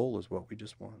freedom of soul is what we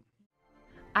just want.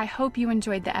 I hope you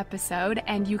enjoyed the episode,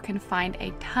 and you can find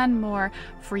a ton more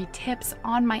free tips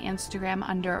on my Instagram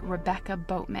under Rebecca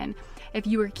Boatman. If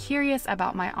you are curious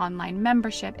about my online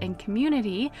membership and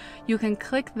community, you can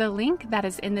click the link that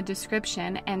is in the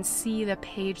description and see the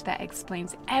page that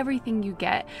explains everything you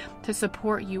get to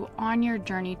support you on your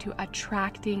journey to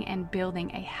attracting and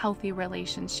building a healthy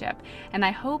relationship. And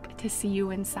I hope to see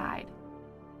you inside.